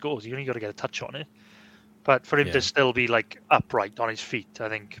scores. You only got to get a touch on it. But for him to still be like upright on his feet, I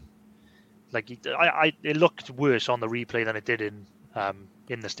think like it looked worse on the replay than it did in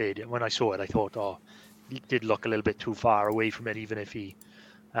the stadium. When I saw it, I thought, he did look a little bit too far away from it, even if he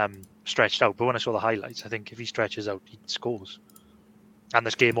stretched out. But when I saw the highlights, I think if he stretches out, he scores, and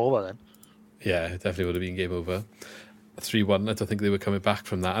there's game over then. Yeah, it definitely would have been game over. 3-1. I don't think they were coming back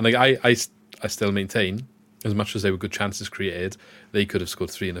from that. And I still maintain, as much as they were good chances created, they could have scored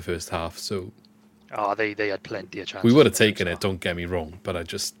 3 in the first half. So, they had plenty of chances. We would have taken it. Don't get me wrong, but I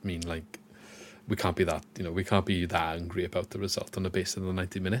just mean like we can't be that. We can't be that angry about the result on the basis of the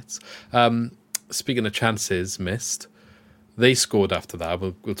 90 minutes. Speaking of chances missed, they scored after that.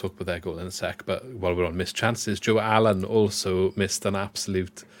 We'll talk about their goal in a sec. But while we're on missed chances, Joe Allen also missed an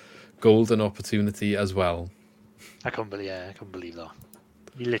absolute golden opportunity as well. I couldn't believe that.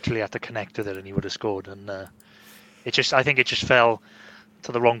 He literally had to connect with it and he would have scored. And I think it just fell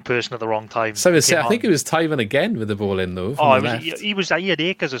to the wrong person at the wrong time. So I think it was Tyvan again with the ball in though. He had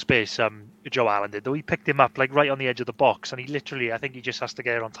acres of space. Joe Allen did though. He picked him up like right on the edge of the box, and he literally, I think he just has to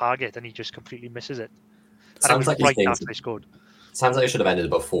get it on target, and he just completely misses it. Sounds like right after they scored. Sounds like it should have ended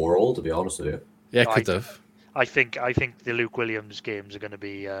about 4-4, to be honest with you. Yeah, it could have. I think the Luke Williams games are going to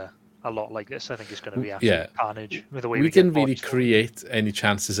be a lot like this. I think it's going to be absolute carnage with the way we didn't really create any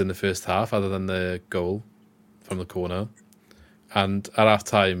chances in the first half other than the goal from the corner. And at half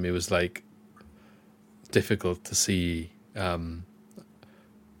time, it was like difficult to see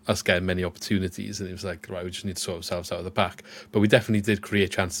us getting many opportunities. And it was like, right, we just need to sort ourselves out of the back. But we definitely did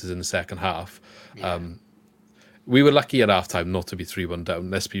create chances in the second half. Yeah. We were lucky at half time not to be 3-1 down,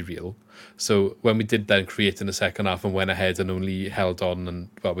 let's be real. So when we did then create in the second half and went ahead and only held on,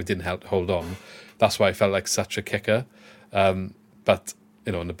 we didn't hold on, that's why I felt like such a kicker. But,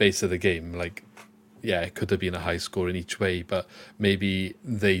 on the base of the game, like, yeah, it could have been a high score in each way, but maybe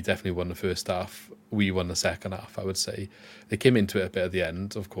they definitely won the first half. We won the second half, I would say. They came into it a bit at the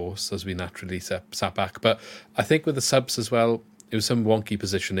end, of course, as we naturally sat back. But I think with the subs as well, it was some wonky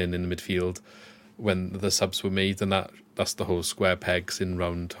positioning in the midfield when the subs were made, and that's the whole square pegs in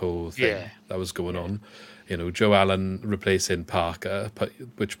round hole thing that was going on. Joe Allen replacing Parker,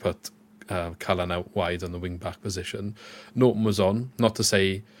 which put Cullen out wide on the wing-back position. Norton was on, not to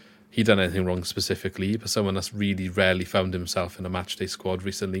say he done anything wrong specifically, but someone that's really rarely found himself in a matchday squad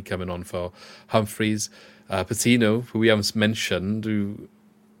recently, coming on for Humphreys. Patino, who we haven't mentioned, who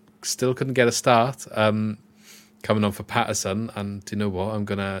still couldn't get a start, coming on for Patterson, and you know what? I'm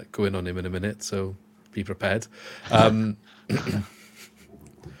going to go in on him in a minute, so be prepared. And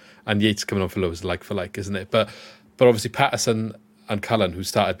Yates coming on for Lowe's, like for like, isn't it? But obviously Patterson and Cullen, who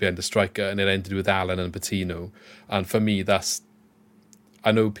started behind the striker, and it ended with Allen and Patino. And for me,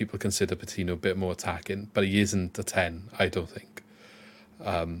 I know people consider Patino a bit more attacking, but he isn't a 10, I don't think.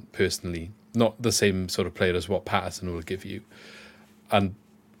 Personally, not the same sort of player as what Patterson will give you. And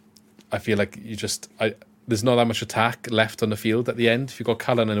I feel like there's not that much attack left on the field at the end. If you've got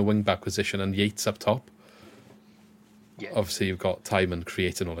Cullen in a wing-back position and Yates up top, obviously you've got Timon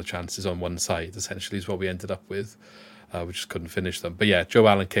creating all the chances on one side, essentially, is what we ended up with. We just couldn't finish them. But yeah, Joe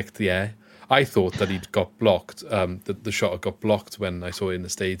Allen kicked the air. I thought that he'd got blocked, the shot had got blocked when I saw it in the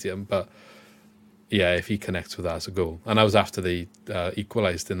stadium. But yeah, if he connects with that, it's a goal. And I was after they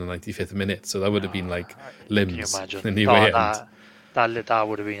equalised in the 95th minute, so that would have been like limbs in the way end. That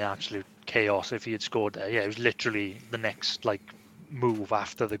would have been absolute chaos if he had scored there. Yeah, it was literally the next move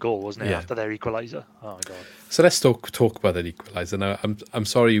after the goal, wasn't it? Yeah. After their equaliser. Oh my god. So let's talk about that equaliser now. I'm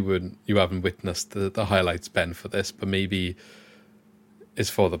sorry you haven't witnessed the highlights, Ben, for this, but maybe it's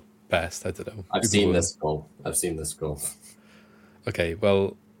for the best. I don't know. I've seen this goal. Okay,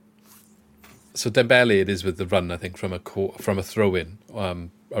 well, so Dembele, it is with the run, I think, from a throw-in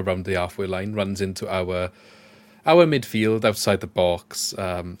around the halfway line, runs into our midfield outside the box.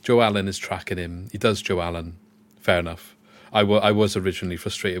 Joe Allen is tracking him. He does Joe Allen. Fair enough. I was originally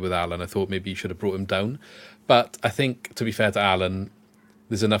frustrated with Allen. I thought maybe he should have brought him down. But I think, to be fair to Allen,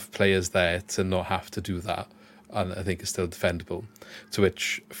 there's enough players there to not have to do that. And I think it's still defendable. To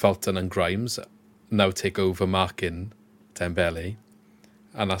which Felton and Grimes now take over marking Dembele.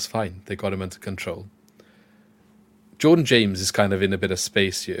 And that's fine. They got him under control. Jordan James is kind of in a bit of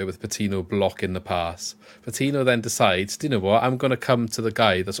space here with Patino blocking the pass. Patino then decides, do you know what? I'm going to come to the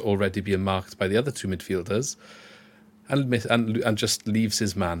guy that's already being marked by the other two midfielders and just leaves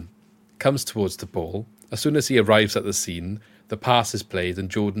his man. Comes towards the ball. As soon as he arrives at the scene, the pass is played and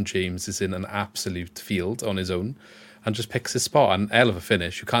Jordan James is in an absolute field on his own and just picks his spot. And hell of a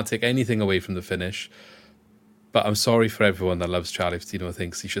finish. You can't take anything away from the finish. But I'm sorry for everyone that loves Charlie Patino and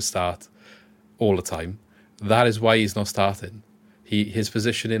thinks he should start all the time. That is why he's not starting. His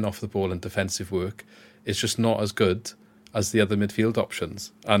positioning off the ball and defensive work is just not as good as the other midfield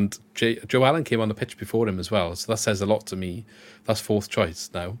options. And Joe Allen came on the pitch before him as well, so that says a lot to me. That's fourth choice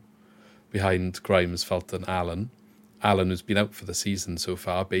now, behind Grimes, Felton, Allen. Allen, who's been out for the season so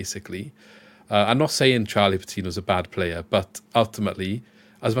far, basically. I'm not saying Charlie Patino's a bad player, but ultimately,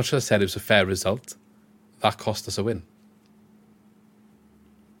 as much as I said it was a fair result, that cost us a win.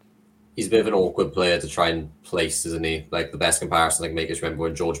 He's a bit of an awkward player to try and place, isn't he? Like, the best comparison I can make is remember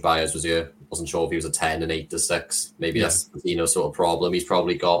when George Byers was here. Wasn't sure if he was a 10 and 8 to 6. Maybe that's Patino's sort of problem. He's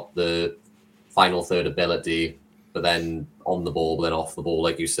probably got the final third ability, but then on the ball, but then off the ball,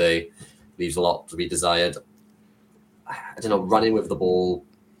 like you say, leaves a lot to be desired. I don't know, running with the ball,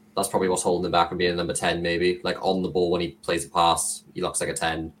 that's probably what's holding him back from being a number 10, maybe. Like, on the ball, when he plays a pass, he looks like a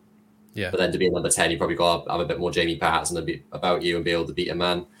 10. Yeah. But then to be a number 10, you probably got to have a bit more Jamie Patterson about you and be able to beat a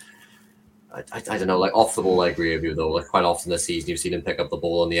man. I don't know, like, off the ball, I agree with you, though. Like, quite often this season, you've seen him pick up the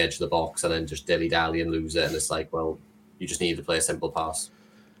ball on the edge of the box and then just dilly-dally and lose it. And it's like, well, you just need to play a simple pass.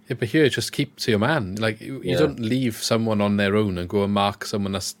 Yeah, but here, just keep to your man. Like, you don't leave someone on their own and go and mark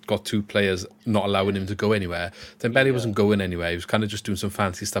someone that's got two players not allowing him to go anywhere. Dembele wasn't going anywhere. He was kind of just doing some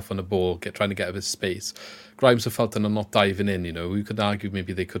fancy stuff on the ball, trying to get a bit of space. Grimes and Felton are not diving in, you know. You could argue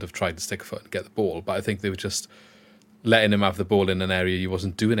maybe they could have tried to stick a foot and get the ball, but I think they were just letting him have the ball in an area he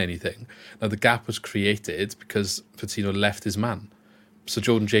wasn't doing anything. Now, the gap was created because Patino left his man. So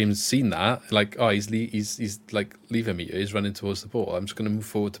Jordan James seen that, like, oh, he's like leaving me. He's running towards the ball. I'm just going to move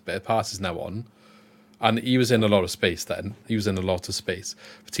forward to better passes now on. And he was in a lot of space then. He was in a lot of space.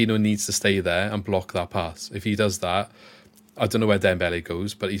 Patino needs to stay there and block that pass. If he does that, I don't know where Dembele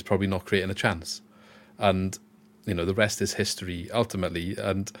goes, but he's probably not creating a chance. And, you know, the rest is history ultimately.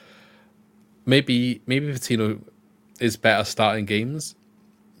 And maybe Patino is better starting games.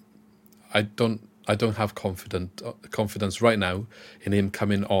 I don't have confidence right now in him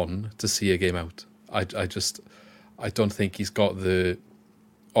coming on to see a game out. I don't think he's got the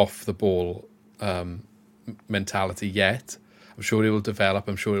off the ball mentality yet. I'm sure he will develop.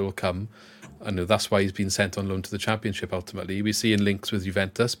 I'm sure it will come. I know that's why he's been sent on loan to the Championship ultimately. We're seeing links with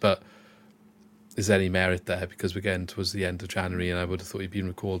Juventus, but is there any merit there? Because we're getting towards the end of January and I would have thought he'd been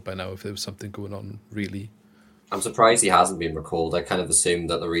recalled by now if there was something going on, really. I'm surprised he hasn't been recalled. I kind of assumed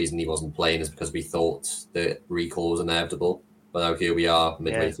that the reason he wasn't playing is because we thought the recall was inevitable. But now here we are,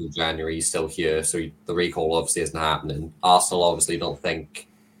 midway through January, he's still here. So the recall obviously isn't happening. Arsenal obviously don't think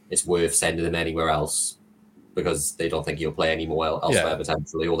it's worth sending him anywhere else because they don't think he'll play anymore elsewhere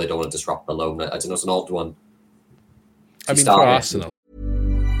potentially, or they don't want to disrupt the loan. I don't know, it's an odd one. I mean, for Arsenal.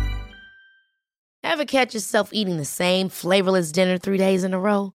 Ever catch yourself eating the same flavorless dinner 3 days in a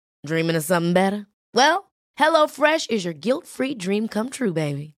row? Dreaming of something better? Well, HelloFresh is your guilt-free dream come true,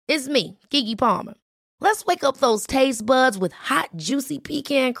 baby. It's me, Keke Palmer. Let's wake up those taste buds with hot, juicy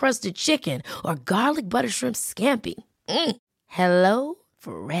pecan-crusted chicken or garlic butter shrimp scampi. Hello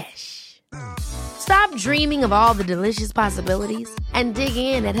Fresh. Stop dreaming of all the delicious possibilities and dig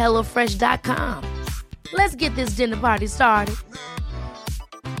in at HelloFresh.com. Let's get this dinner party started.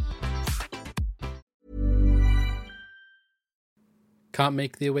 Can't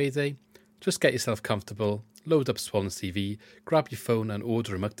make the away day? Just get yourself comfortable, load up Swansea TV, grab your phone and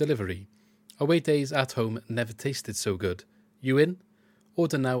order a McDelivery. Away days at home never tasted so good. You in?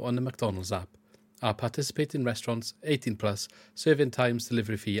 Order now on the McDonald's app. Our participating restaurants, 18 plus, serving times,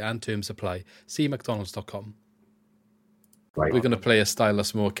 delivery fee and terms apply. See mcdonalds.com. Right. We're going to play a style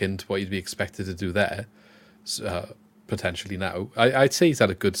that's more akin to what you'd be expected to do there, potentially now. I'd say he's had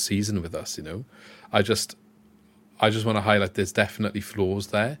a good season with us, you know. I just want to highlight there's definitely flaws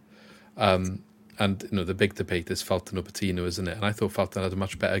there. And, you know, the big debate is Felton or Patino, isn't it? And I thought Felton had a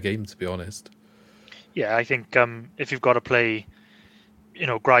much better game, to be honest. Yeah, I think if you've got to play, you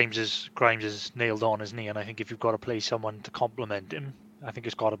know, Grimes is nailed on, isn't he? And I think if you've got to play someone to complement him, I think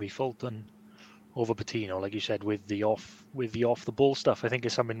it's got to be Felton over Patino, like you said, with the off the ball stuff. I think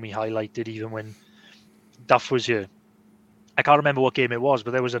it's something we highlighted even when Duff was here. I can't remember what game it was,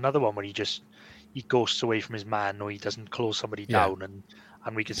 but there was another one where he ghosts away from his man, or he doesn't close somebody down,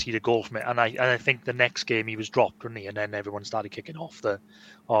 and we can see the goal from it. And I think the next game he was dropped, wasn't he? And then everyone started kicking off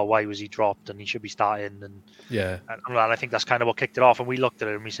why was he dropped? And he should be starting. And I think that's kind of what kicked it off. And we looked at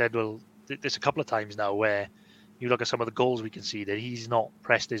it and we said, well, there's a couple of times now where you look at some of the goals we can see that he's not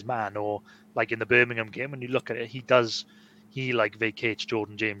pressed his man, or like in the Birmingham game, when you look at it, he like vacates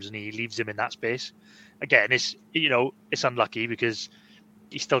Jordan James and he leaves him in that space. Again, it's unlucky because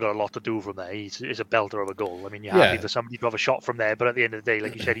he's still got a lot to do from there. He's a belter of a goal. I mean, you're happy for somebody to have a shot from there, but at the end of the day,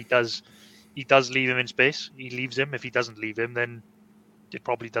 like you said, he does leave him in space, he leaves him. If he doesn't leave him, then it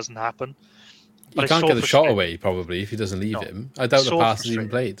probably doesn't happen. But he can't get the shot away, probably, if he doesn't leave him. I doubt the pass is even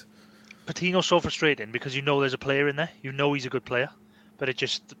played. Patino's so frustrating because you know there's a player in there. You know he's a good player. But it's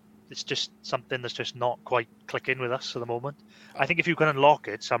just something that's just not quite clicking with us at the moment. I think if you can unlock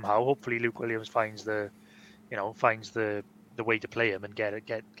it somehow, hopefully Luke Williams finds the way to play him and get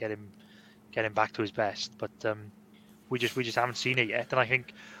him back to his best. But we just haven't seen it yet. And I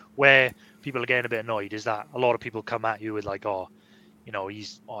think where people are getting a bit annoyed is that a lot of people come at you with like,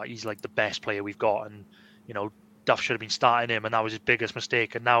 he's like the best player we've got, and Duff should have been starting him, and that was his biggest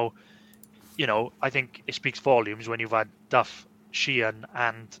mistake. And now, I think it speaks volumes when you've had Duff, Sheehan,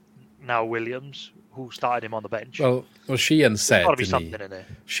 and now Williams, who started him on the bench. Well, Sheehan said, got to be something in there.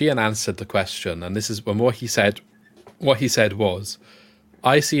 Sheehan answered the question, and this is when what he said was,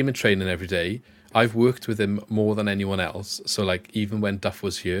 I see him in training every day. I've worked with him more than anyone else. So, like, even when Duff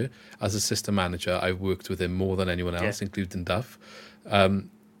was here as assistant manager, I've worked with him more than anyone else, including Duff.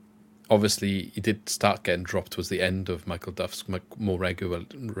 Obviously, he did start getting dropped towards the end of Michael Duff's more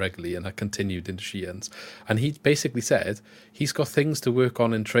regularly, and that continued into Sheehan's. And he basically said he's got things to work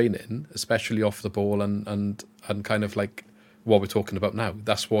on in training, especially off the ball and kind of like what we're talking about now.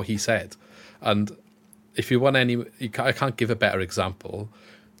 That's what he said. And if you want I can't give a better example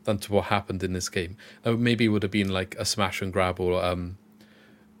than to what happened in this game. Now, maybe it would have been like a smash and grab or on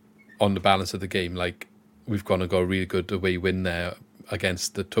the balance of the game, like we've got a really good away win there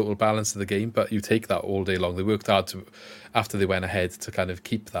against the total balance of the game, but you take that all day long. They worked hard after they went ahead to kind of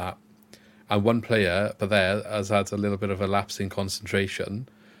keep that. And one player, but there, has had a little bit of a lapse in concentration,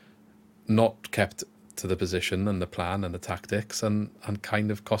 not kept to the position and the plan and the tactics, and kind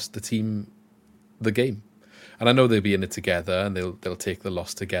of cost the team the game. And I know they'll be in it together and they'll take the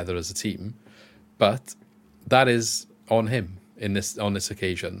loss together as a team, but that is on him on this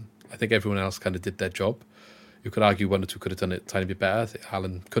occasion. I think everyone else kind of did their job. You could argue one or two could have done it a tiny bit better. I think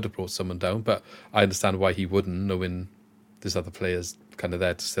Alan could have brought someone down, but I understand why he wouldn't, knowing there's other players kind of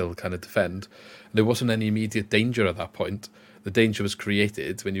there to still kind of defend. And there wasn't any immediate danger at that point. The danger was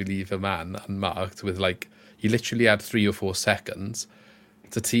created when you leave a man unmarked with, like, he literally had 3 or 4 seconds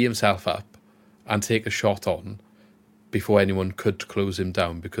to tee himself up and take a shot on before anyone could close him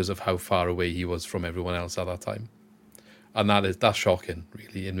down because of how far away he was from everyone else at that time. And that's shocking,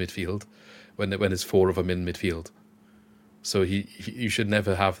 really, in midfield, when there's 4 of them in midfield. So you should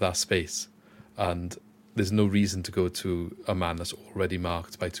never have that space. And there's no reason to go to a man that's already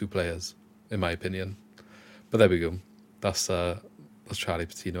marked by 2 players, in my opinion. But there we go. That's Charlie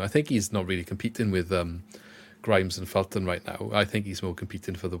Patino. I think he's not really competing with Grimes and Fulton right now. I think he's more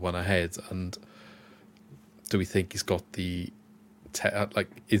competing for the one ahead. And do we think he's got the...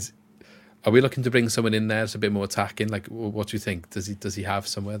 Are we looking to bring someone in there that's a bit more attacking? Like, what do you think? Does he have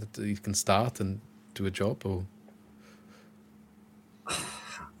somewhere that he can start and do a job? Or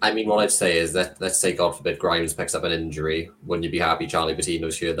I mean, what I'd say is that, let's say, God forbid, Grimes picks up an injury. Wouldn't you be happy Charlie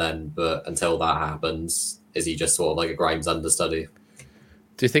Patino's here then? But until that happens, is he just sort of like a Grimes understudy?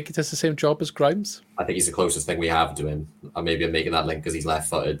 Do you think he does the same job as Grimes? I think he's the closest thing we have to him. Or maybe I'm making that link because he's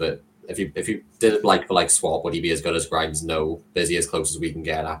left-footed, but if you did it like for like swap, would he be as good as Grimes? No. Is he as close as we can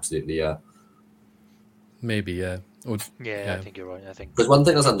get? Absolutely, yeah. Maybe, yeah. Yeah, I think you're right. I think because one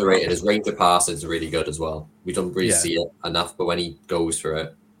thing that's underrated is range of passing is really good as well. We don't really see it enough, but when he goes for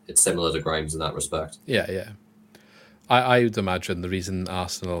it, it's similar to Grimes in that respect. Yeah. I would imagine the reason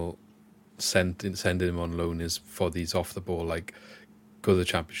Arsenal sending him on loan is for these off the ball, like go to the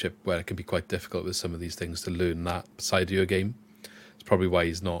Championship where it can be quite difficult with some of these things to learn that side of your game. It's probably why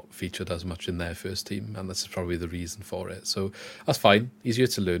he's not featured as much in their first team, and that's probably the reason for it. So that's fine. He's here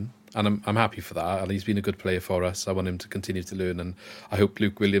to learn, and I'm happy for that. And he's been a good player for us. I want him to continue to learn, and I hope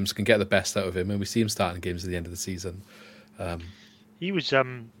Luke Williams can get the best out of him. And we see him starting games at the end of the season. He was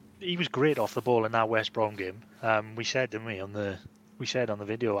great off the ball in that West Brom game. We said, didn't we, on the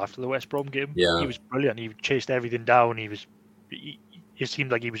video after the West Brom game? Yeah, he was brilliant. He chased everything down. It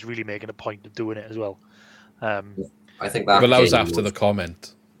seemed like he was really making a point of doing it as well. I think that. Well, that was after the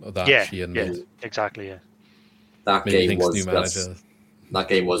comment that she had made. Exactly. Yeah. That game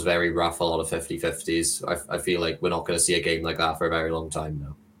was very rough. A lot of 50-50s. I feel like we're not going to see a game like that for a very long time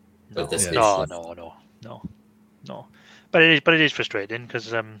now. No. But it is frustrating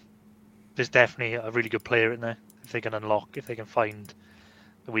because there's definitely a really good player in there. If they can find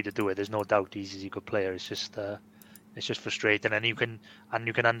the way to do it, there's no doubt he's a good player. It's just frustrating, and you can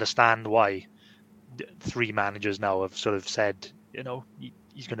understand why 3 managers now have sort of said,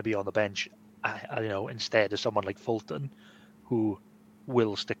 he's going to be on the bench, instead of someone like Fulton, who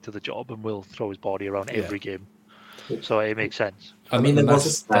will stick to the job and will throw his body around every game. So it makes sense. I mean,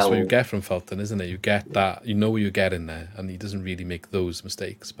 that's what you get from Felton, isn't it? You get that, you know what you get in there, and he doesn't really make those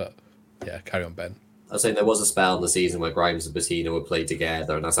mistakes. But yeah, carry on, Ben. I was saying there was a spell in the season where Grimes and Bettino would play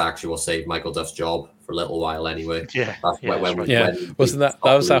together, and that's actually what saved Michael Duff's job for a little while anyway. Yeah. Wasn't that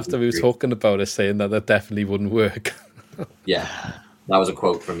was after we were talking about it, saying that definitely wouldn't work. Yeah. That was a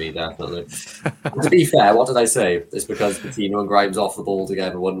quote from me, definitely. To be fair, what did I say? It's because Bettino and Grimes off the ball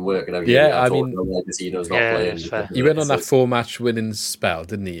together wouldn't work. And I mean, Bettino's not playing. He went on that 4-match winning spell,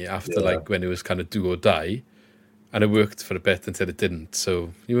 didn't he? After when it was kind of do or die, and it worked for a bit until it didn't.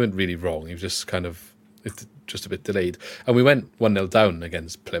 So he weren't really wrong. He was just kind of just a bit delayed. And we went 1-0 down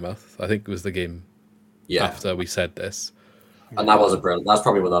against Plymouth. I think it was the game after we said this. And that was brilliant. That's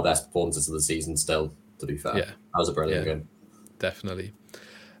probably one of our best performances of the season. Still, to be fair, that was a brilliant game. Definitely.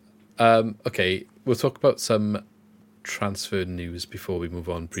 Okay, we'll talk about some transfer news before we move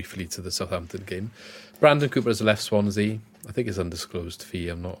on briefly to the Southampton game. Brandon Cooper has left Swansea. I think it's undisclosed fee.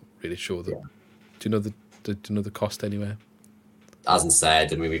 I'm not really sure. Do you know the cost anywhere? Hasn't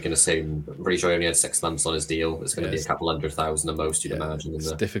said. I mean, we can assume. I'm pretty sure he only had 6 months on his deal. It's going to be a couple 100,000 at most, you'd imagine.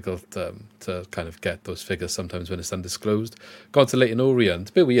 It's difficult to kind of get those figures sometimes when it's undisclosed. Gone to Leighton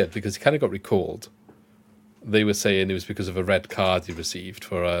Orient. A bit weird because he kind of got recalled. They were saying it was because of a red card he received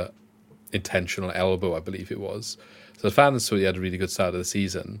for a intentional elbow, I believe it was. So the fans thought he had a really good start of the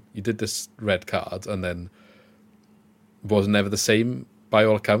season. He did this red card and then was never the same by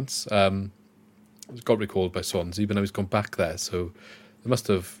all accounts. Got recalled by Swansea, but now he's gone back there. So they must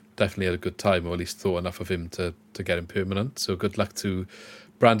have definitely had a good time, or at least thought enough of him to get him permanent. So good luck to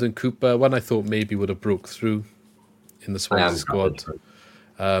Brandon Cooper, one I thought maybe would have broke through in the Swansea squad.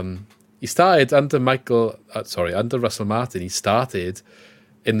 He started under Russell Martin. He started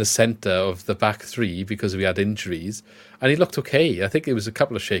in the centre of the back three because we had injuries, and he looked okay. I think it was a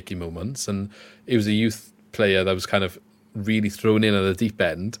couple of shaky moments, and he was a youth player that was kind of really thrown in at the deep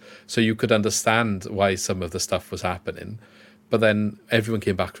end, so you could understand why some of the stuff was happening. But then everyone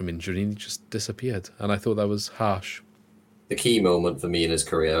came back from injury, and he just disappeared, and I thought that was harsh. The key moment for me in his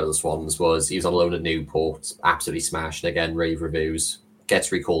career at the Swans was he was on loan at Newport, absolutely smashed, again, rave reviews.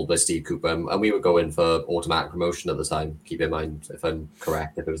 Gets recalled by Steve Cooper, and we were going for automatic promotion at the time. Keep in mind, if I'm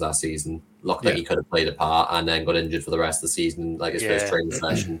correct, if it was that season, looked like he could have played a part and then got injured for the rest of the season, like his first training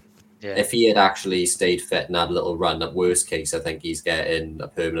session. If he had actually stayed fit and had a little run, at worst case, I think he's getting a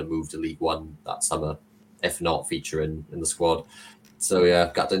permanent move to League One that summer, if not featuring in the squad. So yeah,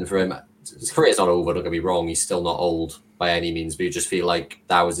 gutted for him. His career's not over, don't get me wrong, he's still not old by any means, but you just feel like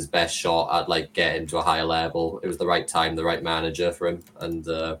that was his best shot at getting to a higher level. It was the right time, the right manager for him, and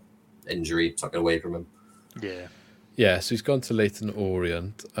injury took it away from him. Yeah, so he's gone to Leighton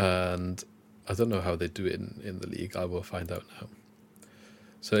Orient, and I don't know how they do it in the league. I will find out now.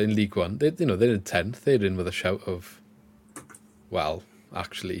 So in League One, they're in 10th. They're in with a shout of, well,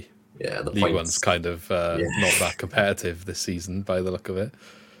 actually, the League points. One's kind of not that competitive this season by the look of it.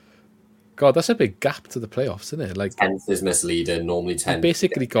 God, that's a big gap to the playoffs, isn't it? 10th is misleading. Normally 10th.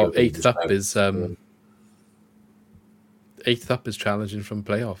 Basically got 8th up is 8th up is challenging from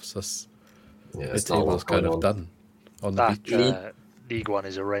playoffs. That's the table's kind of done on the beach. League One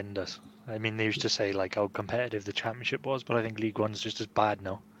is horrendous. I mean, they used to say how competitive the Championship was, but I think League One's just as bad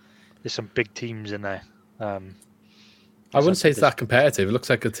now. There's some big teams in there. I wouldn't say it's that competitive. It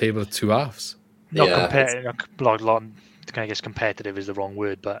looks like a table of two halves. Not competitive. I guess competitive is the wrong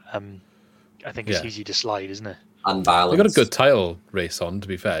word, but I think it's easy to slide, isn't it? Unbalanced. You've got a good title race on, to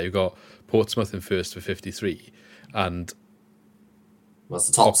be fair. You've got Portsmouth in first for 53, and that's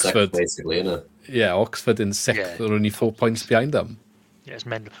the top Oxford, 6, basically, isn't it? Yeah, Oxford in 6th. They're only 4 points behind them. Yeah, it's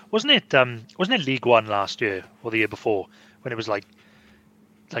mental. Wasn't it League One last year or the year before when it was like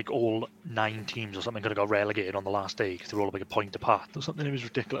all 9 teams or something could have got relegated on the last day because they were all a point apart or something? It was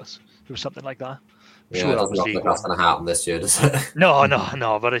ridiculous. It was something like that. It doesn't look like that's going to happen this year, does it?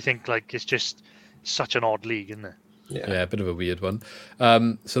 No. But I think it's just such an odd league, isn't it? Yeah, a bit of a weird one.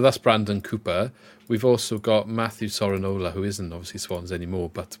 So that's Brandon Cooper. We've also got Matthew Sorinola, who isn't obviously Swans anymore,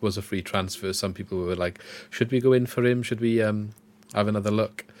 but was a free transfer. Some people were like, should we go in for him? Should we have another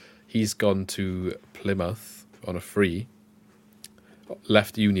look? He's gone to Plymouth on a free.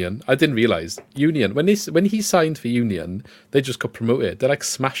 Left Union. I didn't realise. Union, when he signed for Union, they just got promoted. They're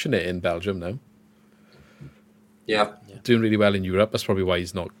smashing it in Belgium now. Yeah. Doing really well in Europe. That's probably why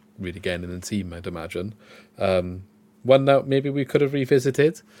he's not really getting in the team, I'd imagine. One that maybe we could have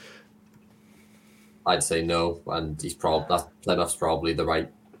revisited. I'd say no, and Plymouth's probably the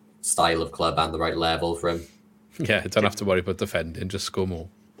right style of club and the right level for him. Yeah, don't have to worry about defending, just score more.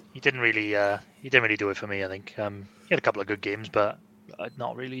 He didn't really do it for me, I think. He had a couple of good games, but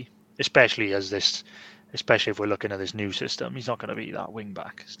not really. Especially as this especially if we're looking at this new system, he's not going to be that wing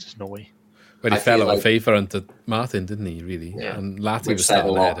back. It's just no way. Well, he fell out of favour under Martin, didn't he, really? Yeah. And Latty was said a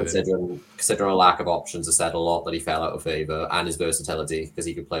starting lot, ahead of him. considering a lack of options, it said a lot that he fell out of favour, and his versatility, because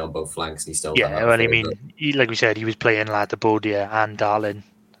he could play on both flanks and he still Yeah, well, I mean, like we said, he was playing Bodia and Darlin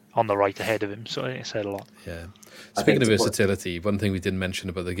on the right ahead of him, so it said a lot. Yeah. Speaking of versatility, one thing we didn't mention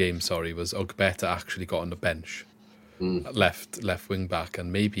about the game, was Ogbeta actually got on the bench, left wing back,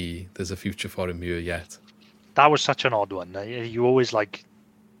 and maybe there's a future for him here yet. That was such an odd one. You always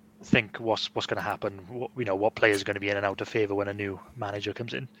think what's going to happen. What players are going to be in and out of favour when a new manager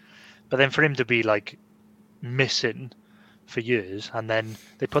comes in. But then for him to be missing for years, and then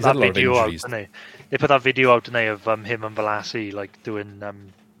they put that video out, didn't they? They put that video out, didn't they, of him and Velassi doing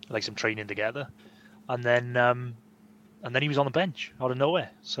some training together, and then he was on the bench out of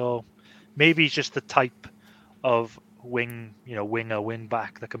nowhere. So maybe he's just the type of wing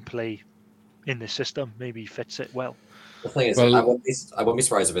back that can play in this system. Maybe he fits it well. The thing is, I won't be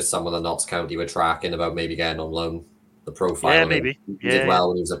surprised if it's someone that Notts County were tracking about maybe getting on loan. The profile, yeah, maybe. He did well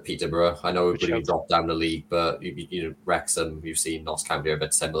when he was at Peterborough. I know he dropped down the league, but Wrexham, you've seen Notts County are a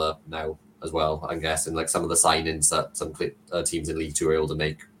bit similar now as well. I'm guessing some of the signings that some teams in League Two are able to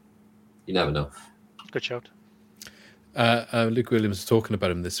make. You never know. Good shout. Luke Williams was talking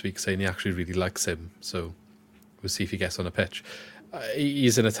about him this week, saying he actually really likes him. So we'll see if he gets on a pitch.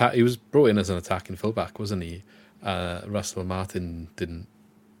 He's an attack. He was brought in as an attacking fullback, wasn't he? Russell Martin didn't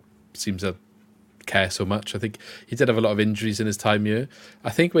seem to care so much. I think he did have a lot of injuries in his time here. I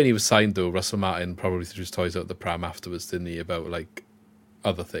think when he was signed, though, Russell Martin probably threw his toys out the pram afterwards, didn't he, about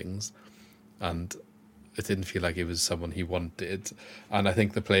other things, and it didn't feel like he was someone he wanted. And I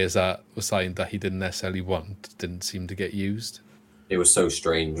think the players that were signed that he didn't necessarily want didn't seem to get used. It was so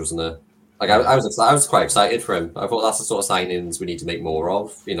strange, wasn't it? I was quite excited for him. I thought that's the sort of signings we need to make more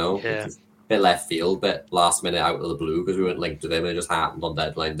of. Yeah. Bit left field, bit last minute out of the blue because we weren't linked with him and it just happened on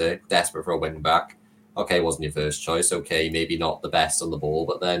deadline day. Desperate for a wing back. Okay, wasn't your first choice. Okay, maybe not the best on the ball,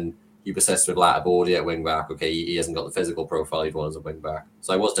 but then you persist with Latterbordy at wing back. Okay, he hasn't got the physical profile you'd want as a wing back.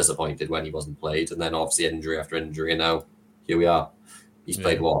 So I was disappointed when he wasn't played, and then obviously injury after injury, and now here we are. He's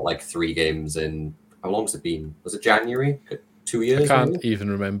played 3 games in how long's it been? Was it January? 2 years? I can't even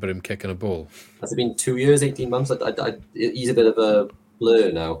remember him kicking a ball. Has it been 2 years, 18 months? He's a bit of a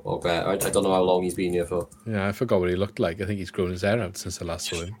blur now. I don't know how long he's been here for. Yeah, I forgot what he looked like. I think he's grown his hair out since I last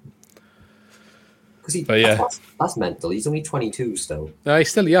saw him. That's mental. He's only 22 still. No,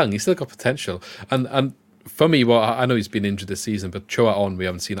 he's still young. He's still got potential. And for me, I know he's been injured this season, but Choa On, we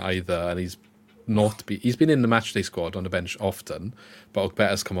haven't seen either, and he's been in the matchday squad on the bench often, but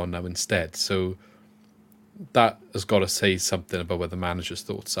Ogbeta's come on now instead. So that has got to say something about where the manager's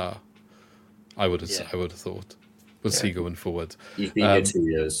thoughts are. I would have thought. We'll see going forward. He's been here 2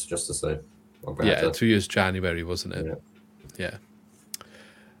 years, just to say. Yeah, 2 years January, wasn't it? Yeah.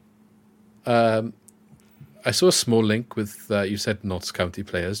 I saw a small link with, you said Notts County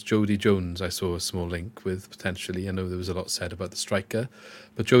players. Jody Jones, I saw a small link with potentially. I know there was a lot said about the striker.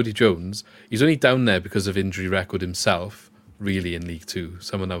 But Jody Jones, he's only down there because of injury record himself, really, in League Two.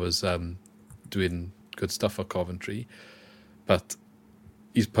 Someone that was doing good stuff for Coventry. But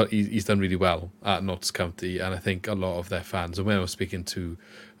he's done really well at Notts County, and I think a lot of their fans, and when I was speaking to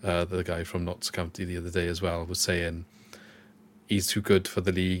the guy from Notts County the other day as well, was saying he's too good for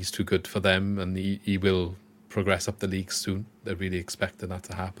the league, he's too good for them, and he will progress up the league soon. They're really expecting that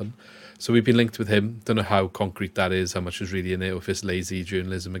to happen. So we've been linked with him. Don't know how concrete that is, how much is really in it, or if it's lazy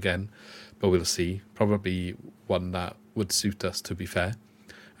journalism again, but we'll see. Probably one that would suit us, to be fair.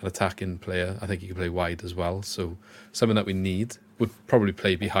 An attacking player. I think he can play wide as well, so someone that we need. Would probably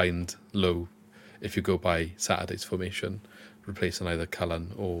play behind low if you go by Saturday's formation, replacing either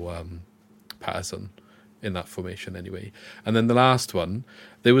Cullen or Patterson in that formation anyway. And then the last one,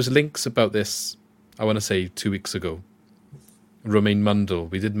 there was links about this, I want to say 2 weeks ago. Romain Mundell,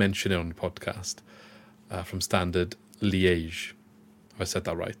 we did mention it on the podcast, from Standard Liège. Have I said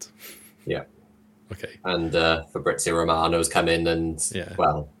that right? Yeah. Okay. And Fabrizio Romano's come in and,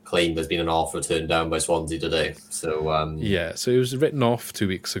 claimed there's been an offer turned down by Swansea today. So so it was written off 2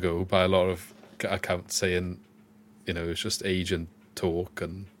 weeks ago by a lot of accounts saying, it's just agent talk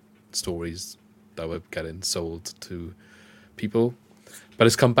and stories that were getting sold to people. But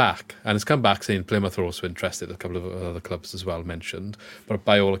it's come back, and it's come back saying Plymouth are also interested. A couple of other clubs as well mentioned. But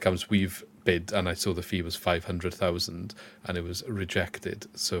by all accounts, we've bid, and I saw the fee was 500,000, and it was rejected.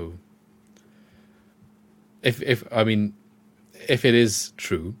 So if it is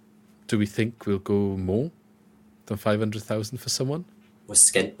true, do we think we'll go more than 500,000 for someone? We're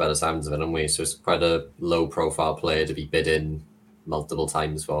skint by the sounds of it, aren't we? So it's quite a low-profile player to be bidding multiple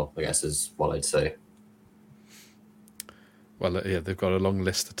times for, I guess, is what I'd say. Well, yeah, they've got a long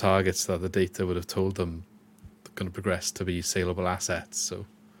list of targets that the data would have told them they're going to progress to be saleable assets. So,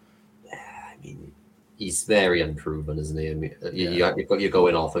 I mean, he's very unproven, isn't he? I mean, you're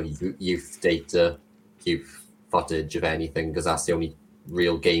going off of youth data, youth footage, if anything, because that's the only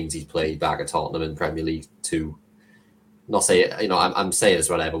real games he's played back at Tottenham in Premier League 2. Not saying, I'm saying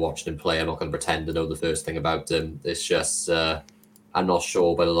this when I ever watched him play. I'm not going to pretend to know the first thing about him. It's just, I'm not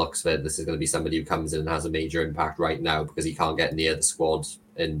sure by the looks of it, this is going to be somebody who comes in and has a major impact right now because he can't get near the squad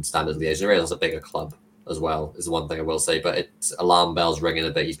in Standard Liège. It's a bigger club as well, is the one thing I will say. But it's alarm bells ringing a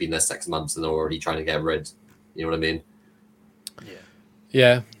bit. He's been there 6 months and they're already trying to get rid. You know what I mean?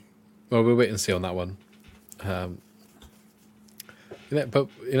 Yeah. Well, we'll wait and see on that one. But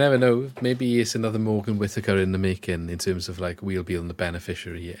you never know. Maybe it's another Morgan Whittaker in the making in terms of like we'll be on the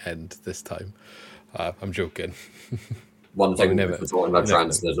beneficiary end this time. I'm joking. One thing we're talking about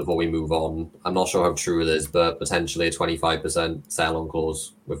transfers before we move on. I'm not sure how true it is, but potentially a 25% sell-on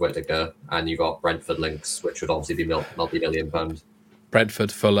clause with Whittaker, and you got Brentford links, which would obviously be multi-million pound. Brentford,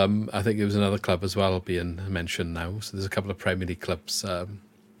 Fulham. I think it was another club as well being mentioned now. So there's a couple of Premier League clubs.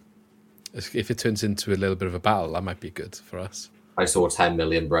 If it turns into a little bit of a battle, that might be good for us. I saw 10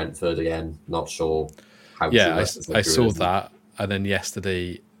 million Brentford again. Not sure how. Yeah, I saw that, and then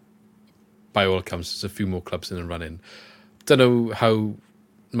yesterday, by all accounts, there's a few more clubs in and running. Don't know how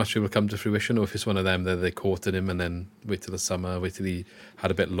much it will come to fruition, or if it's one of them that they courted him and then wait till the summer, wait till he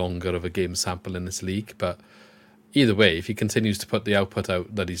had a bit longer of a game sample in this league. But either way, if he continues to put the output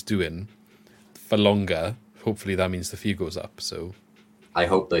out that he's doing for longer, hopefully that means the fee goes up. So I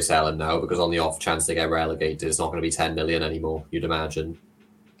hope they sell him now, because on the off chance they get relegated, it's not going to be 10 million anymore, you'd imagine.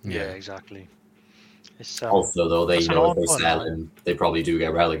 Yeah, exactly. It's, also, though, they know if they sell him, they probably do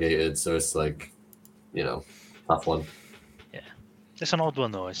get relegated. So it's like, tough one. Yeah. It's an odd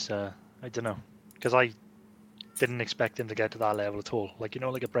one, though. It's, I don't know. Because I didn't expect him to get to that level at all. Like,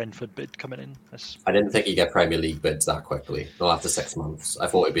 like a Brentford bid coming in. I didn't think he'd get Premier League bids that quickly. Not after 6 months. I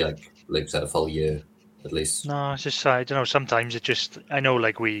thought it'd be like Luke said, a full year. At least. No, it's just, I don't know, sometimes it just, I know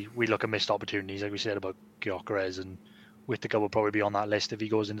like we look at missed opportunities, like we said about Gyökeres, and Whittaker will probably be on that list if he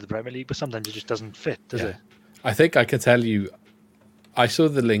goes into the Premier League, but sometimes it just doesn't fit, does it? I think I can tell you, I saw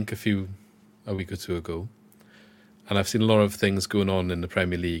the link a week or two ago, and I've seen a lot of things going on in the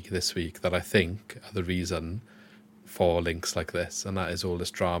Premier League this week that I think are the reason for links like this, and that is all this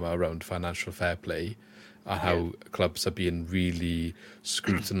drama around financial fair play. And how clubs are being really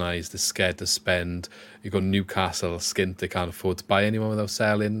scrutinised, they're scared to spend. You've got Newcastle skint, they can't afford to buy anyone without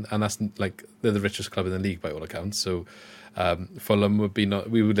selling, and that's like they're the richest club in the league by all accounts. So Fulham would be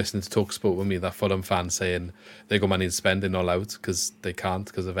we were listening to TalkSport with me, that Fulham fan saying they got money to spend, they're not out because they can't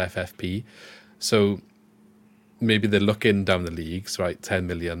because of FFP. So maybe they're looking down the leagues, right? 10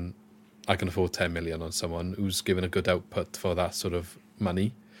 million, I can afford 10 million on someone who's given a good output for that sort of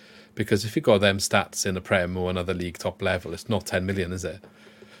money. Because if you got them stats in a Prem or another league top level, it's not 10 million, is it?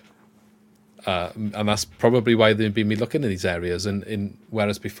 And that's probably why they've been looking in these areas. And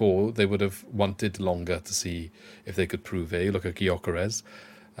whereas before they would have wanted longer to see if they could prove it. You look at Gyökeres.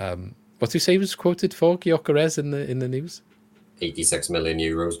 What do you say he was quoted for, Gyökeres, in the news? 86 million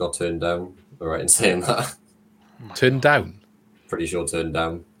euros got turned down. All right in saying that. Turned down? Pretty sure turned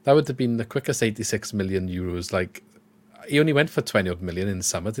down. That would have been the quickest 86 million euros. Like, he only went for 20 odd million in the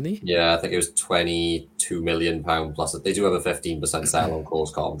summer, didn't he? Yeah, I think it was £22 million plus. They do have a 15% sell on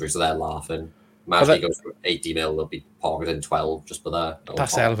clause Coventry, so they're laughing. Imagine he goes for 80 mil, they'll be pocketing 12 just for that.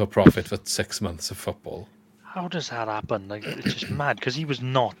 That's a hell of a profit for 6 months of football. How does that happen? Like, it's just mad, because he was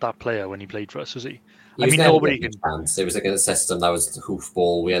not that player when he played for us, was he? Nobody can. It was like a system that was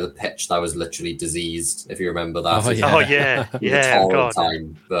hoofball. We had a pitch that was literally diseased, if you remember that. God.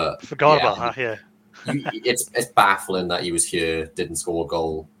 But forgot about that, yeah. It's baffling that he was here, didn't score a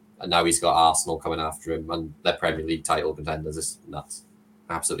goal, and now he's got Arsenal coming after him, and their Premier League title contenders. It's nuts,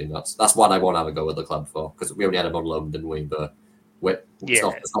 absolutely nuts. That's one I won't have a go at the club for, because we only had him on loan, didn't we? But it's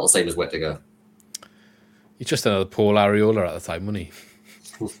not the same as Whittaker. He's just another Paul Areola at the time, wasn't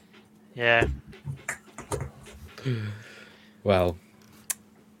he? Yeah. Well,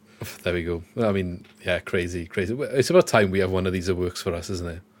 there we go. I mean, yeah, crazy. It's about time we have one of these that works for us, isn't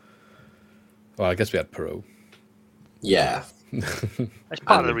it? Well, I guess we had Perot. Yeah. That's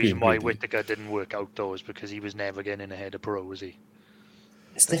part of the reason why Whittaker didn't work out, though, is because he was never getting ahead of Perot, was he?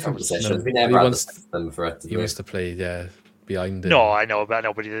 It's different positions. We never had the system for it. He wants to play, behind him. No, I know, but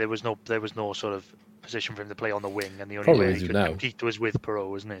there was no sort of position for him to play on the wing, and the only way he could compete was with Perot,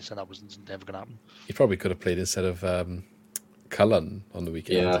 wasn't it? So that was never going to happen. He probably could have played instead of Cullen on the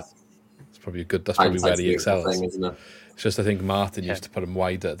weekend. Yeah. It's probably good. That's probably where he excels. Isn't it? It's just I think Martin used to put him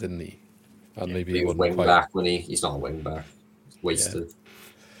wider, didn't he? And maybe he was wing back when he's not a wing back. wasted.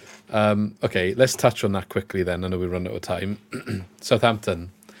 Okay, let's touch on that quickly then. I know we run out of time.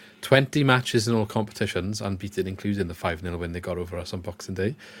 Southampton, 20 matches in all competitions, unbeaten, including the 5-0 win they got over us on Boxing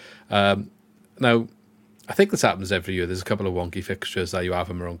Day. Now, I think this happens every year. There's a couple of wonky fixtures that you have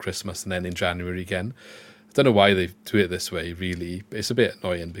them around Christmas and then in January again. I don't know why they do it this way, really. It's a bit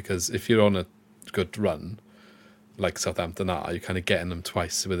annoying because if you're on a good run, like Southampton are, you're kind of getting them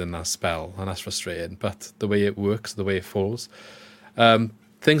twice within that spell, and that's frustrating. But the way it works, the way it falls.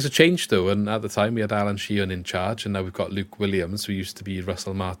 Things have changed, though, and at the time we had Alan Sheehan in charge, and now we've got Luke Williams, who used to be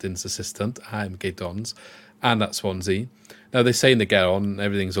Russell Martin's assistant at MK Dons and at Swansea. Now, they're saying they get on,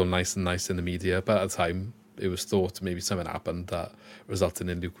 everything's all nice and nice in the media, but at the time it was thought maybe something happened that resulted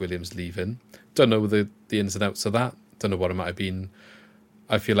in Luke Williams leaving. Don't know the ins and outs of that. Don't know what it might have been.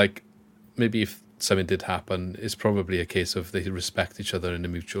 I feel like maybe if something did happen, it's probably a case of they respect each other in a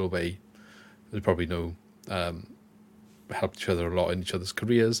mutual way. They probably know, helped each other a lot in each other's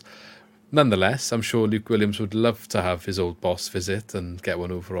careers. Nonetheless, I'm sure Luke Williams would love to have his old boss visit and get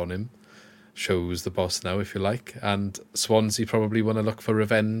one over on him. Show who's the boss now, if you like. And Swansea probably want to look for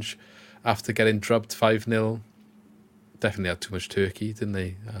revenge after getting drubbed 5-0. Definitely had too much turkey, didn't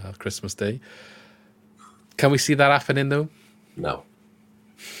they, Christmas Day? Can we see that happening, though? No.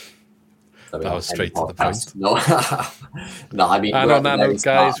 That was straight to the point. No, no. I mean, and on that note,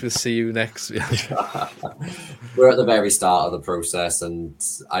 guys, we'll see you next. We're at the very start of the process, and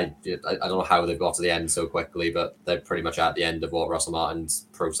I don't know how they've got to the end so quickly, but they're pretty much at the end of what Russell Martin's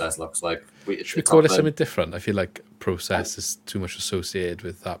process looks like. Should we call it something different? I feel like process is too much associated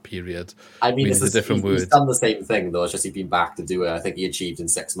with that period. I mean, it's a different word. He's done the same thing, though. It's just he's been back to do it. I think he achieved in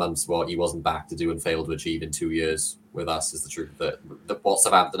 6 months what he wasn't back to do and failed to achieve in 2 years with us, is the truth. That what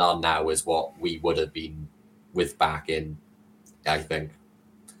Southampton are now is what we would have been with back in, I think.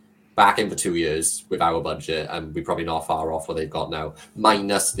 Back in for 2 years with our budget, and we're probably not far off what they've got now,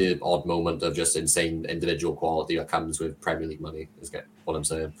 minus the odd moment of just insane individual quality that comes with Premier League money, is what I'm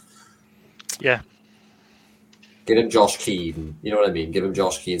saying. Yeah. Give him Josh Keane, you know what I mean? Give him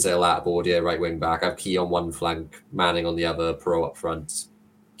Josh Keane, say a Latterboardier right wing back, have Key on one flank, Manning on the other, Pro up front,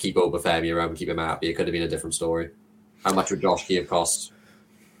 keep Obafemi around, keep him happy. It could have been a different story. How much would Josh Keane have cost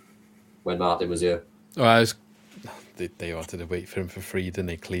when Martin was here? Well, they wanted to wait for him for free, didn't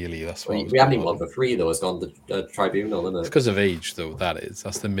they? Clearly, that's what we haven't even won for free, though. It's gone to the tribunal, isn't it? It's because of age, though.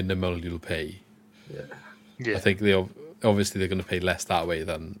 That's the minimal you'll pay. Yeah. I think obviously they're going to pay less that way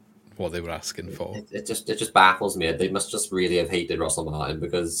than what they were asking for. It just baffles me. They must just really have hated Russell Martin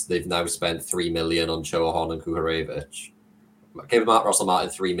because they've now spent $3 million on Choahon and Kuharevich. Give Russell Martin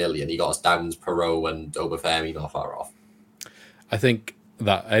 $3 million. He got us Downs, Perot, and Obafemi not far off. I think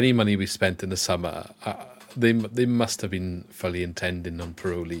that any money we spent in the summer, they must have been fully intending on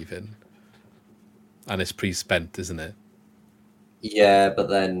Perot leaving, and it's pre-spent, isn't it? Yeah, but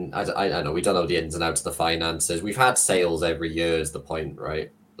then I don't know. We don't know the ins and outs of the finances. We've had sales every year. Is the point, right?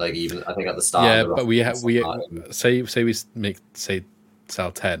 Like even I think at the start. Yeah, but we say we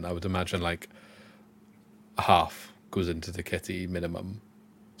sell 10. I would imagine like half goes into the kitty minimum.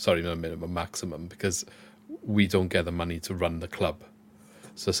 Sorry, not minimum, maximum, because we don't get the money to run the club.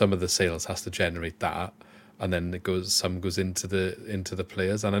 So some of the sales has to generate that, and then some goes into the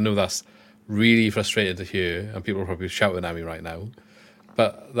players. And I know that's really frustrating to hear, and people are probably shouting at me right now.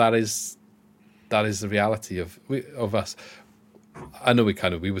 But that is the reality of us. I know we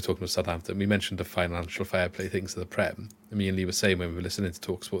were talking about Southampton. We mentioned the financial fair play things of the Prem. Me and Lee were saying when we were listening to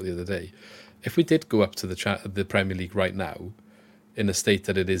TalkSport the other day, if we did go up to the Premier League right now, in the state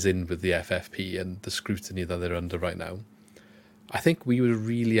that it is in with the FFP and the scrutiny that they're under right now, I think we would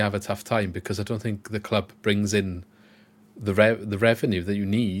really have a tough time, because I don't think the club brings in the revenue that you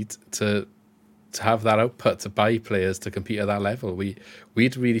need to have that output to buy players to compete at that level. We'd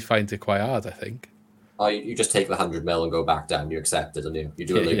really find it quite hard, I think. Oh, you just take the 100 mil and go back down. You accept it, and you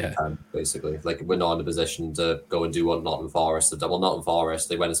do a league basically. Like we're not in a position to go and do what Nottingham Forest have done. Well, Nottingham Forest,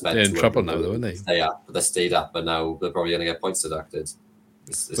 they went and spent. They're in trouble now, though, aren't they? Stay up, but they stayed up, and now they're probably going to get points deducted.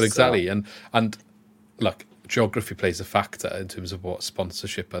 Well, exactly, and look, geography plays a factor in terms of what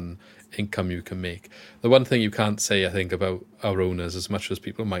sponsorship and income you can make. The one thing you can't say, I think, about our owners, as much as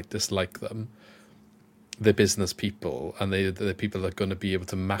people might dislike them, they're business people, and they're people that are going to be able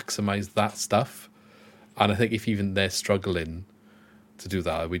to maximise that stuff. And I think if even they're struggling to do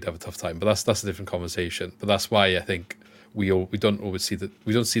that, we'd have a tough time. But that's a different conversation. But that's why I think we don't always see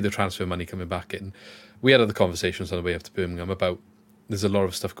the transfer money coming back in. We had other conversations on the way up to Birmingham about there's a lot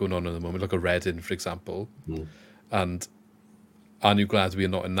of stuff going on at the moment, like a Reading, for example. And aren't you glad we're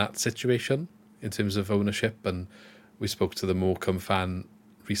not in that situation in terms of ownership? And we spoke to the Morecambe fan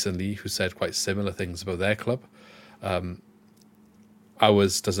recently who said quite similar things about their club.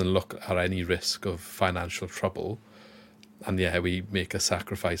 ours doesn't look at any risk of financial trouble. And yeah, we make a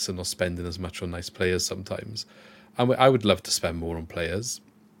sacrifice and not spending as much on nice players sometimes. And I would love to spend more on players,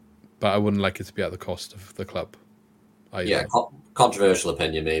 but I wouldn't like it to be at the cost of the club either. Yeah, controversial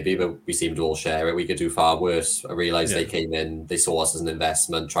opinion maybe, but we seem to all share it. We could do far worse. I realised they came in, they saw us as an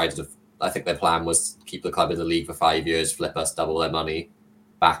investment, tried to... I think their plan was to keep the club in the league for 5 years, flip us, double their money.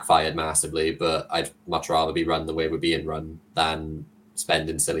 Backfired massively, but I'd much rather be run the way we're being run than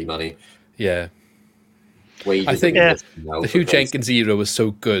spending silly money. Yeah. Wages I think the Hugh Jenkins era was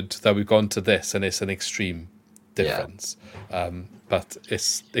so good that we've gone to this, and it's an extreme difference. But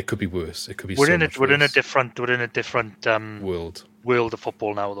it could be worse. It could be we're in a different world of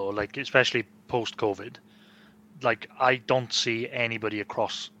football now, though. Like, especially post COVID. Like, I don't see anybody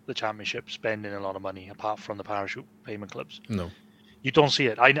across the Championship spending a lot of money apart from the parachute payment clubs. No, you don't see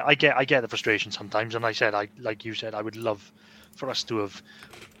it. I get the frustration sometimes, and like you said, I would love for us to have,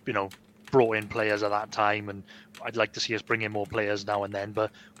 brought in players at that time, and I'd like to see us bring in more players now and then,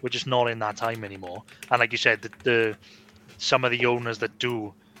 but we're just not in that time anymore. And like you said, some of the owners that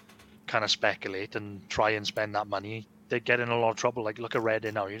do kind of speculate and try and spend that money, they get in a lot of trouble. Like, look at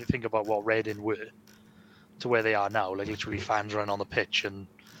Reading now. You think about what Reading were to where they are now, like literally fans running on the pitch and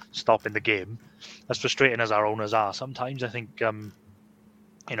stopping the game. As frustrating as our owners are sometimes, I think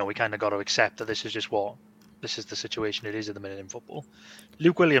we kind of got to accept that this is the situation it is at the minute in football.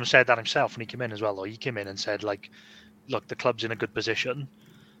 Luke Williams said that himself when he came in as well, though. He came in and said, like, look, the club's in a good position.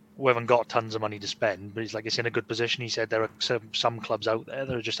 We haven't got tons of money to spend, but he's like, it's in a good position. He said there are some clubs out there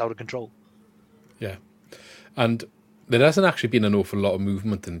that are just out of control. Yeah. And there hasn't actually been an awful lot of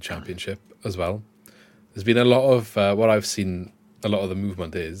movement in the Championship as well. There's been a lot of, what I've seen, a lot of the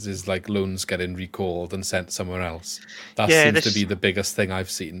movement is like loans getting recalled and sent somewhere else. That seems to be the biggest thing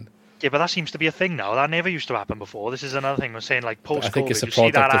I've seen. Yeah, but that seems to be a thing now. That never used to happen before. This is another thing we're saying, like, post-COVID. I think it's a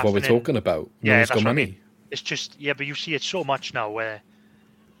product of what we're talking about. No one's got money. It's just, but you see it so much now where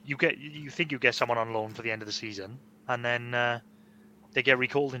you think you get someone on loan for the end of the season, and then they get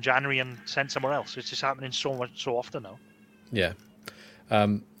recalled in January and sent somewhere else. It's just happening so often now. Yeah.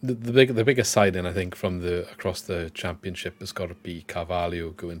 The biggest signing, I think, from across the Championship has got to be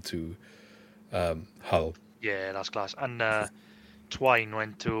Carvalho going to Hull. Yeah, that's class. And Twine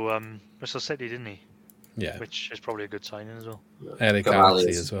went to Bristol City, didn't he? Yeah. Which is probably a good signing as well. Eric Alsey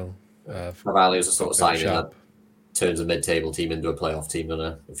as well. Carvalho is a sort of signing that turns a mid-table team into a playoff team, doesn't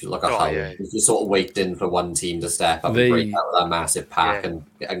it? If you look at Hull, you're sort of waiting for one team to step up and break out of that massive pack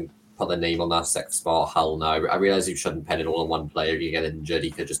and put their name on that sixth spot. Hull now. I realise you shouldn't pen it all on one player. You get injured,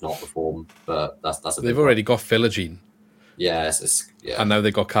 he could just not perform. But that's they've already got Philogene. Yes, and now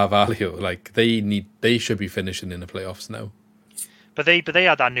they got Carvalho. Like, they should be finishing in the playoffs now. But they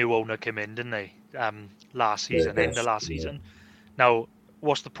had that new owner come in, didn't they? Last season, end of last season. Now,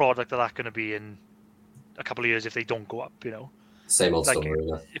 what's the product of that going to be in a couple of years if they don't go up? Same old story.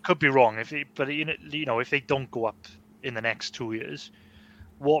 It could be wrong if they don't go up in the next 2 years,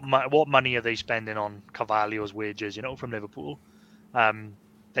 what money are they spending on Carvalho's wages? From Liverpool,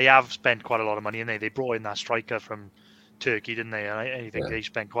 they have spent quite a lot of money, and they brought in that striker from Turkey, didn't they? And I think they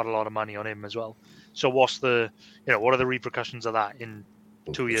spent quite a lot of money on him as well. So what are the repercussions of that in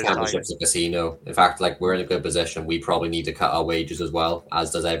 2 years' time? Championship's a casino. In fact, like, we're in a good position. We probably need to cut our wages as well,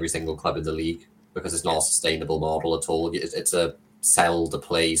 as does every single club in the league, because it's not a sustainable model at all. It's a sell to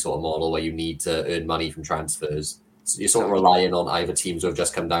play sort of model where you need to earn money from transfers. So you're sort of relying on either teams who have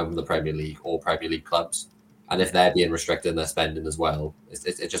just come down from the Premier League or Premier League clubs. And if they're being restricted in their spending as well,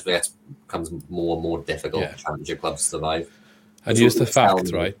 it just becomes more and more difficult for Championship clubs to survive. And here's the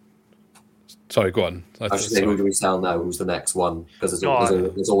fact, right? Sorry, go on. I should say, who do we sell now? Who's the next one? Because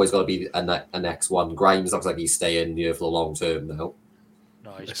there's always got to be a next one. Grimes looks like he's staying here for the long term now.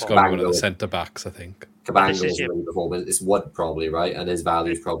 No, it's got to be one of the centre backs, I think. Cabango's really performing. It's Wood probably, right? And his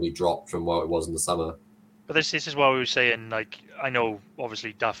value's probably dropped from what it was in the summer. But this is what we were saying. Like, I know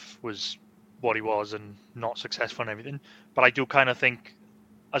obviously Duff was what he was and not successful and everything, but I do kind of think,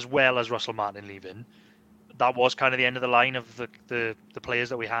 as well as Russell Martin leaving, that was kind of the end of the line of the players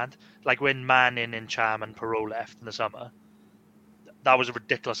that we had. Like, when Manning and Cham and Perot left in the summer, that was a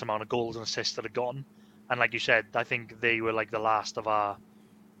ridiculous amount of goals and assists that had gone. And like you said, I think they were like the last of our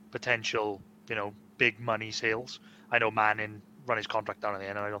potential, big money sales. I know Manning run his contract down in the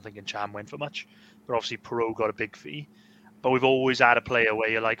end, and I don't think Cham went for much. But obviously Perot got a big fee. But we've always had a player where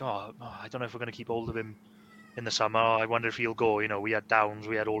you're like, I don't know if we're going to keep hold of him in the summer. I wonder if he'll go. We had Downs,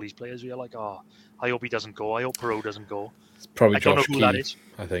 we had all these players. We are like, I hope he doesn't go. I hope Perot doesn't go. It's probably Josh Key, Key, that is.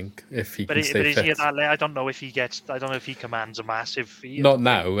 I think, if he can stay fit. But is he at that? I don't know if he commands a massive fee. Not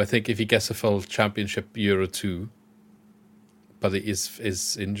now. I think if he gets a full Championship year or two, but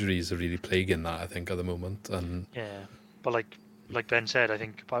his injuries are really plaguing that, I think, at the moment. And yeah, but like Ben said, I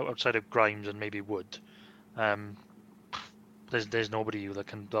think outside of Grimes and maybe Wood, there's nobody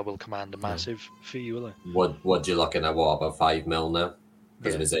that will command a massive fee, will there? Wood, you're looking at what, about 5 mil now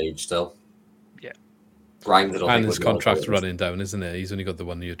because of his age still. Yeah, Grimes, I don't and think his contract's running down, isn't it? He's only got the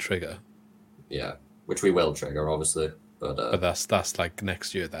 1 year trigger. Yeah, which we will trigger, obviously. But that's like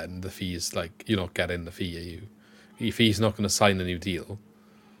next year then. The fee's like, you're not getting the fee, are you? If he's not going to sign a new deal,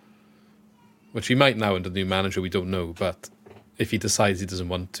 which he might now under the new manager, we don't know, but if he decides he doesn't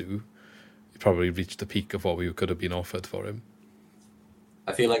want to, he probably reached the peak of what we could have been offered for him.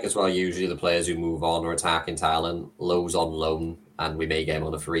 I feel like as well, usually the players who move on are attacking talent, Lowe's on loan, and we may get him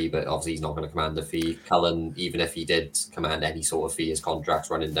on a free, but obviously he's not going to command a fee. Cullen, even if he did command any sort of fee, his contract's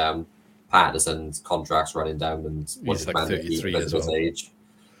running down. Patterson's contract's running down, and he's like 33 as well. Age.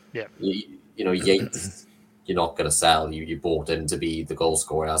 Yeah. You know, Yates, you're not going to sell. You bought him to be the goal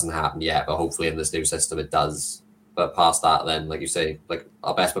scorer. It hasn't happened yet, but hopefully in this new system it does. But past that, then, like you say, like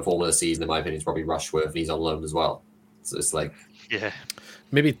our best performer of the season, in my opinion, is probably Rushworth, and he's on loan as well. So it's like, yeah,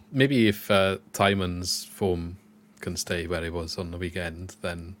 maybe if Tymon's form can stay where it was on the weekend,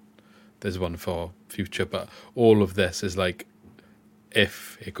 then there's one for future. But all of this is like,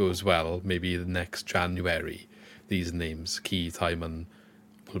 if it goes well, maybe the next January, these names, Key, Tymon,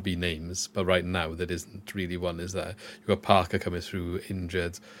 will be names. But right now, there isn't really one, is there? You've got Parker coming through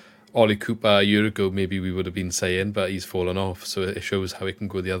injured. Ollie Cooper, a year ago, maybe we would have been saying, but he's fallen off. So it shows how it can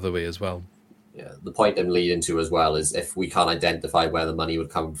go the other way as well. Yeah, the point I'm leading to as well is if we can't identify where the money would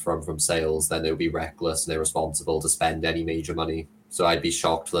come from sales, then it would be reckless and irresponsible to spend any major money. So I'd be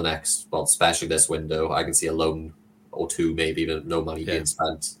shocked for the next, well, especially this window. I can see a loan or two, maybe, but no money being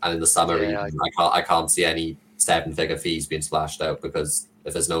spent. And in the summer, I can't see any 7-figure fees being splashed out, because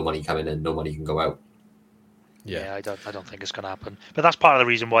if there's no money coming in, no money can go out. Yeah, I don't think it's going to happen. But that's part of the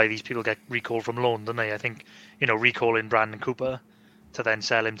reason why these people get recalled from loan, don't they? I think, recalling Brandon Cooper to then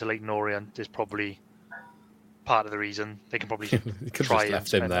sell him to Leyton Orient is probably part of the reason. They can probably you could try have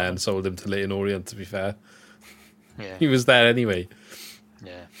just left him there and sold him to Leyton Orient, to be fair. Yeah. He was there anyway.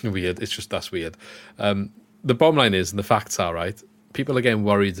 Yeah. Weird. It's just, that's weird. The bottom line is, and the facts are right, people are getting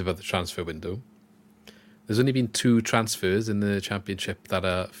worried about the transfer window. There's only been 2 transfers in the Championship that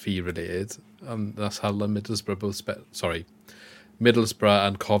are fee-related. That's Hull and Middlesbrough both spent... Sorry. Middlesbrough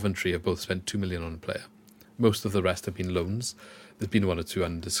and Coventry have both spent $2 million on a player. Most of the rest have been loans. There's been 1 or 2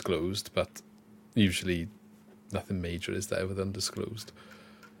 undisclosed, but usually nothing major is there with undisclosed.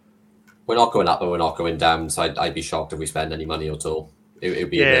 We're not going up and we're not going down, so I'd be shocked if we spend any money at all. It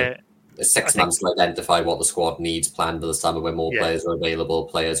would be a 6 months to identify what the squad needs, planned for the summer when more players are available,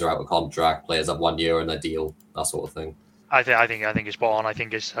 players are out of contract, players have 1 year in their deal, that sort of thing. I think it's spot on. I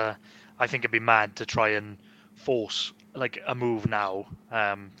think it'd be mad to try and force like a move now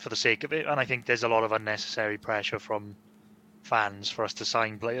for the sake of it, and I think there's a lot of unnecessary pressure from fans for us to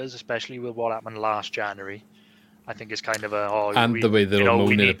sign players, especially with what happened last January. I think it's kind of the way they're all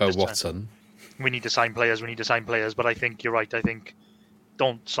moaning about Watson. We need to sign players. But I think you're right. I think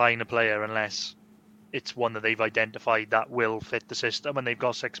don't sign a player unless it's one that they've identified that will fit the system, and they've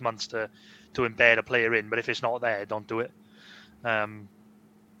got 6 months to embed a player in. But if it's not there, don't do it.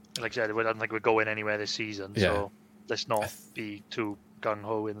 Like I said, I don't think we're going anywhere this season, so let's not be too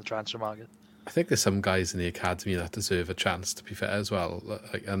gung-ho in the transfer market. I think there's some guys in the academy that deserve a chance, to be fair, as well.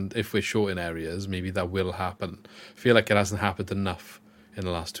 And if we're short in areas, maybe that will happen. I feel like it hasn't happened enough in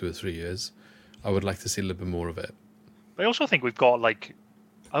the last 2 or 3 years. I would like to see a little bit more of it. But I also think we've got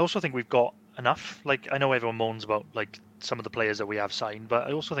enough. Like, I know everyone moans about like some of the players that we have signed, but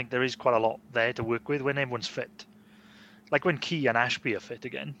I also think there is quite a lot there to work with when everyone's fit. Like when Key and Ashby are fit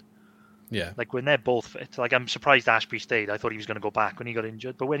again. Yeah. Like when they're both fit. Like I'm surprised Ashby stayed. I thought he was going to go back when he got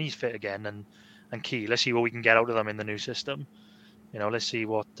injured. But when he's fit again and Key, let's see what we can get out of them in the new system. Let's see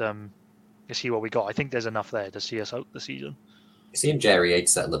what we got. I think there's enough there to see us out the season. You've seen Jerry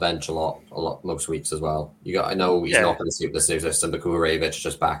Yates set on the bench a lot most weeks as well. I know he's not going to suit this new system, but Kuharevich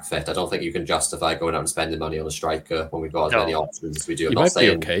just back fit. I don't think you can justify going out and spending money on a striker when we've got as many options as we do. You might be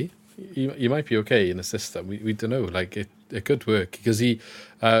okay. You might be okay in the system. We don't know. Like it could work because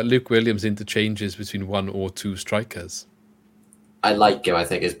Luke Williams interchanges between 1 or 2 strikers. I like him. I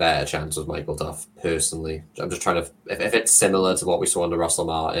think his better chance was Michael Duff, personally. I'm just trying to... If it's similar to what we saw under Russell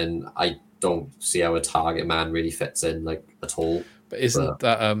Martin, I don't see how a target man really fits in like at all. But isn't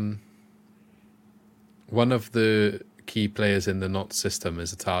that one of the key players in the NOT system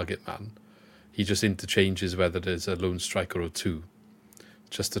is a target man? He just interchanges whether there's a lone striker or 2,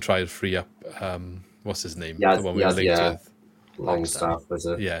 just to try and free up... what's his name? Yeah, the one we linked with. Longstaff, is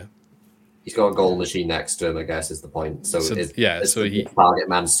it? Yeah. he's got a goal machine next to him, I guess, is the point. So he target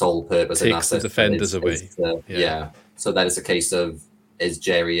man's sole purpose takes the defenders away. So then it's a case of, is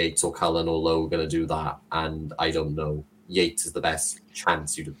Jerry Yates or Cullen or Lowe going to do that? And I don't know. Yates is the best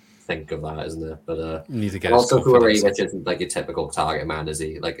chance you'd think of that, isn't it? But need to get also Kouarevich isn't like a typical target man, is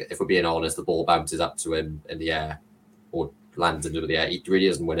he? Like, if we're being honest, the ball bounces up to him in the air or lands into the air. He really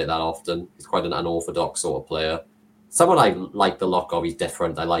doesn't win it that often. He's quite an unorthodox sort of player. Someone I like the look of. He's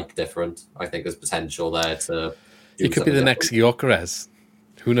different. I like different. I think there's potential there to. He could be the next Gyökeres.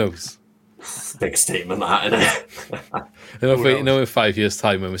 Who knows? Big statement, that, isn't it? In 5 years'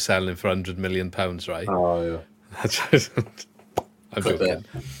 time when we're selling him for £100 million, right? Oh yeah. I'm joking.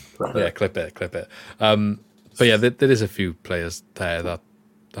 Clip it. But yeah, there is a few players there that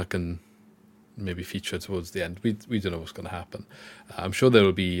can maybe feature towards the end. We don't know what's going to happen. I'm sure there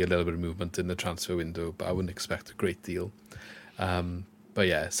will be a little bit of movement in the transfer window, but I wouldn't expect a great deal. But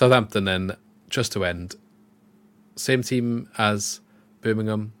yeah, Southampton then, just to end, same team as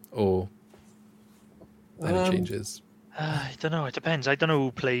Birmingham or any changes? I don't know. It depends. I don't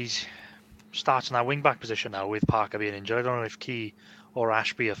know who starts in that wing-back position now with Parker being injured. I don't know if Key or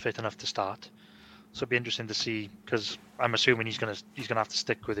Ashby are fit enough to start. So it'd be interesting to see, because I'm assuming he's gonna have to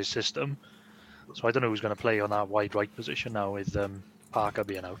stick with his system. So I don't know who's going to play on that wide right position now with Parker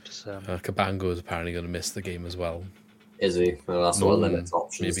being out. Cabango is apparently going to miss the game as well. Is he? Well, that's what limits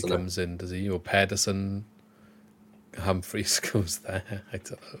options. Maybe comes in, does he? Or Pedersen, Humphreys goes there. I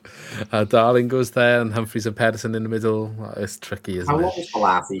don't know. Darling goes there, and Humphreys and Pedersen in the middle. It's tricky, isn't it? How long is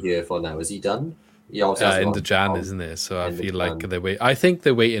Malafi here for now? Is he done? Into Jan, isn't it? So I feel like I think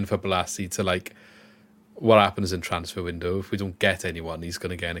they're waiting for Balassi to what happens in transfer window. If we don't get anyone, he's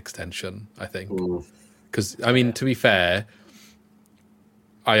going to get an extension, I think. Because, to be fair,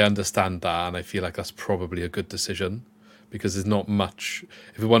 I understand that, and I feel like that's probably a good decision, because there's not much.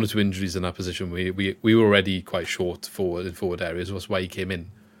 If we one or two injuries in that position, we were already quite short in forward areas. That's why he came in,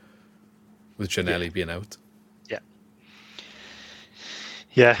 with Gianelli being out.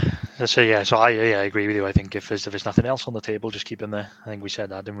 So I agree with you. I think if there's nothing else on the table, just keep him there. I think we said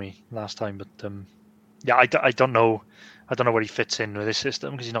that, didn't we, last time? But I don't know. I don't know where he fits in with this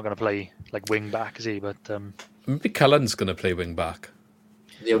system, because he's not going to play like wing back, is he? But maybe Cullen's going to play wing back.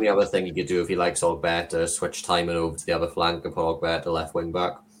 The only other thing he could do if he likes Ogbeta, switch Timon over to the other flank and put Ogbeta left wing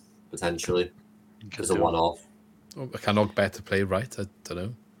back, potentially. As a one-off. Can Ogbeta play right? I don't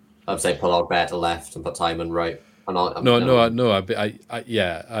know. I'd say put Ogbeta left and put Timon right. I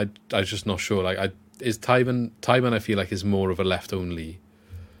was just not sure. Is Timon? I feel like is more of a left only.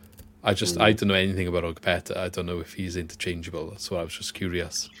 I don't know anything about Ogbeta. I don't know if he's interchangeable. That's why I was just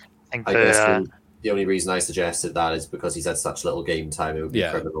curious. I guess the only reason I suggested that is because he's had such little game time. It would be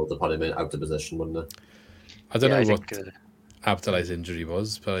criminal to put him out of position, wouldn't it? I don't know what Abdullah's injury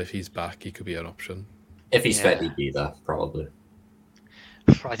was, but if he's back, he could be an option. If he's fit, he'd be there, probably.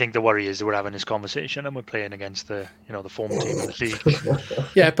 I think the worry is that we're having this conversation and we're playing against the form team of the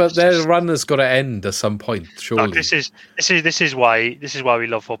league. Yeah, but their run has got to end at some point, surely. Look, this is why we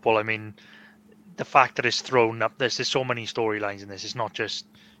love football. I mean, the fact that it's thrown up, there's so many storylines in this. It's not just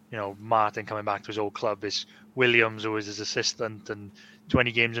Martin coming back to his old club. It's Williams, who was his assistant, and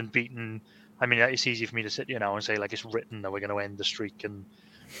 20 games unbeaten. I mean, it's easy for me to sit here now and say it's written that we're going to end the streak,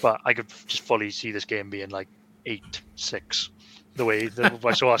 but I could just fully see this game being 8-6. The way that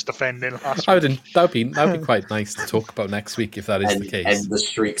I saw us defending last week. That'd be quite nice to talk about next week if that is the case. And the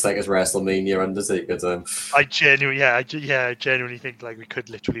streaks it's WrestleMania Undertaker time. I genuinely think we could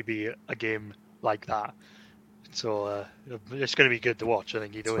literally be a game like that. So it's going to be good to watch. I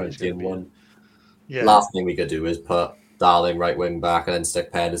think either way. 20-1. Last thing we could do is put Darling right wing back and then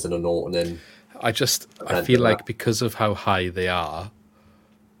stick Pedersen and Norton in. I feel like because of how high they are,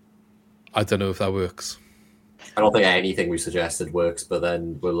 I don't know if that works. I don't think anything we suggested works, but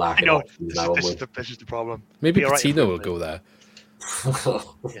then we're lacking options now. This is the problem. Maybe Patino will go there.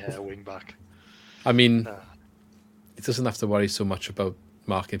 Wing back. I mean, it doesn't have to worry so much about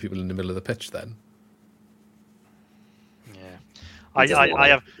marking people in the middle of the pitch then. I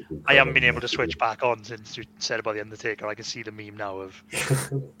haven't been able to switch back on since you said about the Undertaker. I can see the meme now of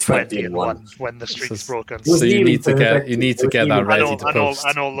 20-1 when the streak's broken. So you need to get that ready to post.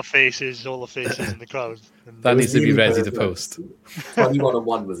 And all the faces in the crowd. That needs to be ready to post.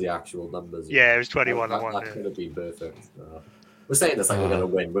 21-1 was the actual numbers. Yeah, it was 21-1. That could have been perfect. We're saying this we're going to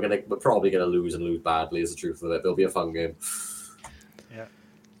win. We're probably going to lose and lose badly. Is the truth of it. It'll be a fun game. Yeah,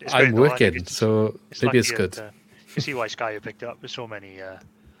 I'm working, so maybe it's good. You see why Sky have picked it up. There's so many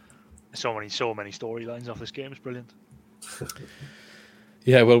storylines off this game. It's brilliant.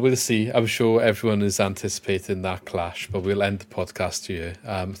 Yeah, well, we'll see. I'm sure everyone is anticipating that clash, but we'll end the podcast here.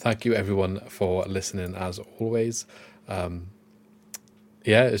 Thank you, everyone, for listening, as always.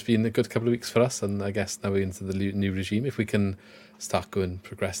 Yeah, it's been a good couple of weeks for us, and I guess now we're into the new regime. If we can start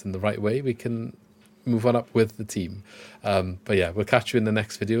progressing the right way, we can move on up with the team. But yeah, we'll catch you in the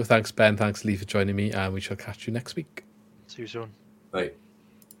next video. Thanks, Ben. Thanks, Lee, for joining me, and we shall catch you next week. See you soon. Bye.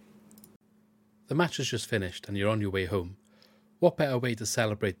 The match has just finished, and you're on your way home. What better way to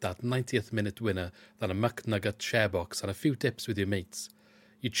celebrate that 90th minute winner than a McNugget share box and a few dips with your mates?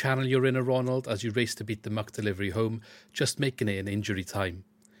 You channel your inner Ronald as you race to beat the McDelivery home, just making it in injury time.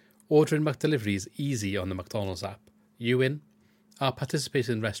 Ordering McDelivery is easy on the McDonald's app. You in? Our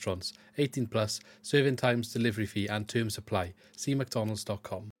participating restaurants, 18 plus, serving times, delivery fee and terms apply. See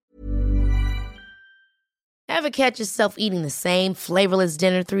mcdonalds.com. Ever catch yourself eating the same flavorless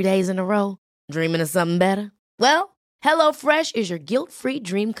dinner 3 days in a row? Dreaming of something better? Well, HelloFresh is your guilt-free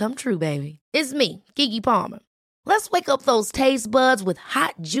dream come true, baby. It's me, Keke Palmer. Let's wake up those taste buds with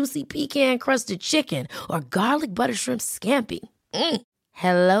hot, juicy pecan-crusted chicken or garlic butter shrimp scampi.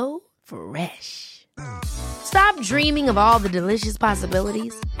 Hello Fresh. Stop dreaming of all the delicious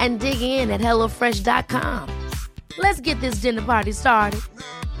possibilities and dig in at HelloFresh.com. Let's get this dinner party started.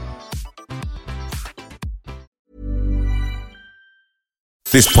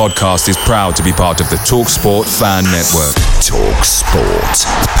 This podcast is proud to be part of the TalkSport Fan Network. TalkSport.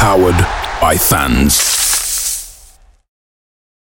 Powered by fans.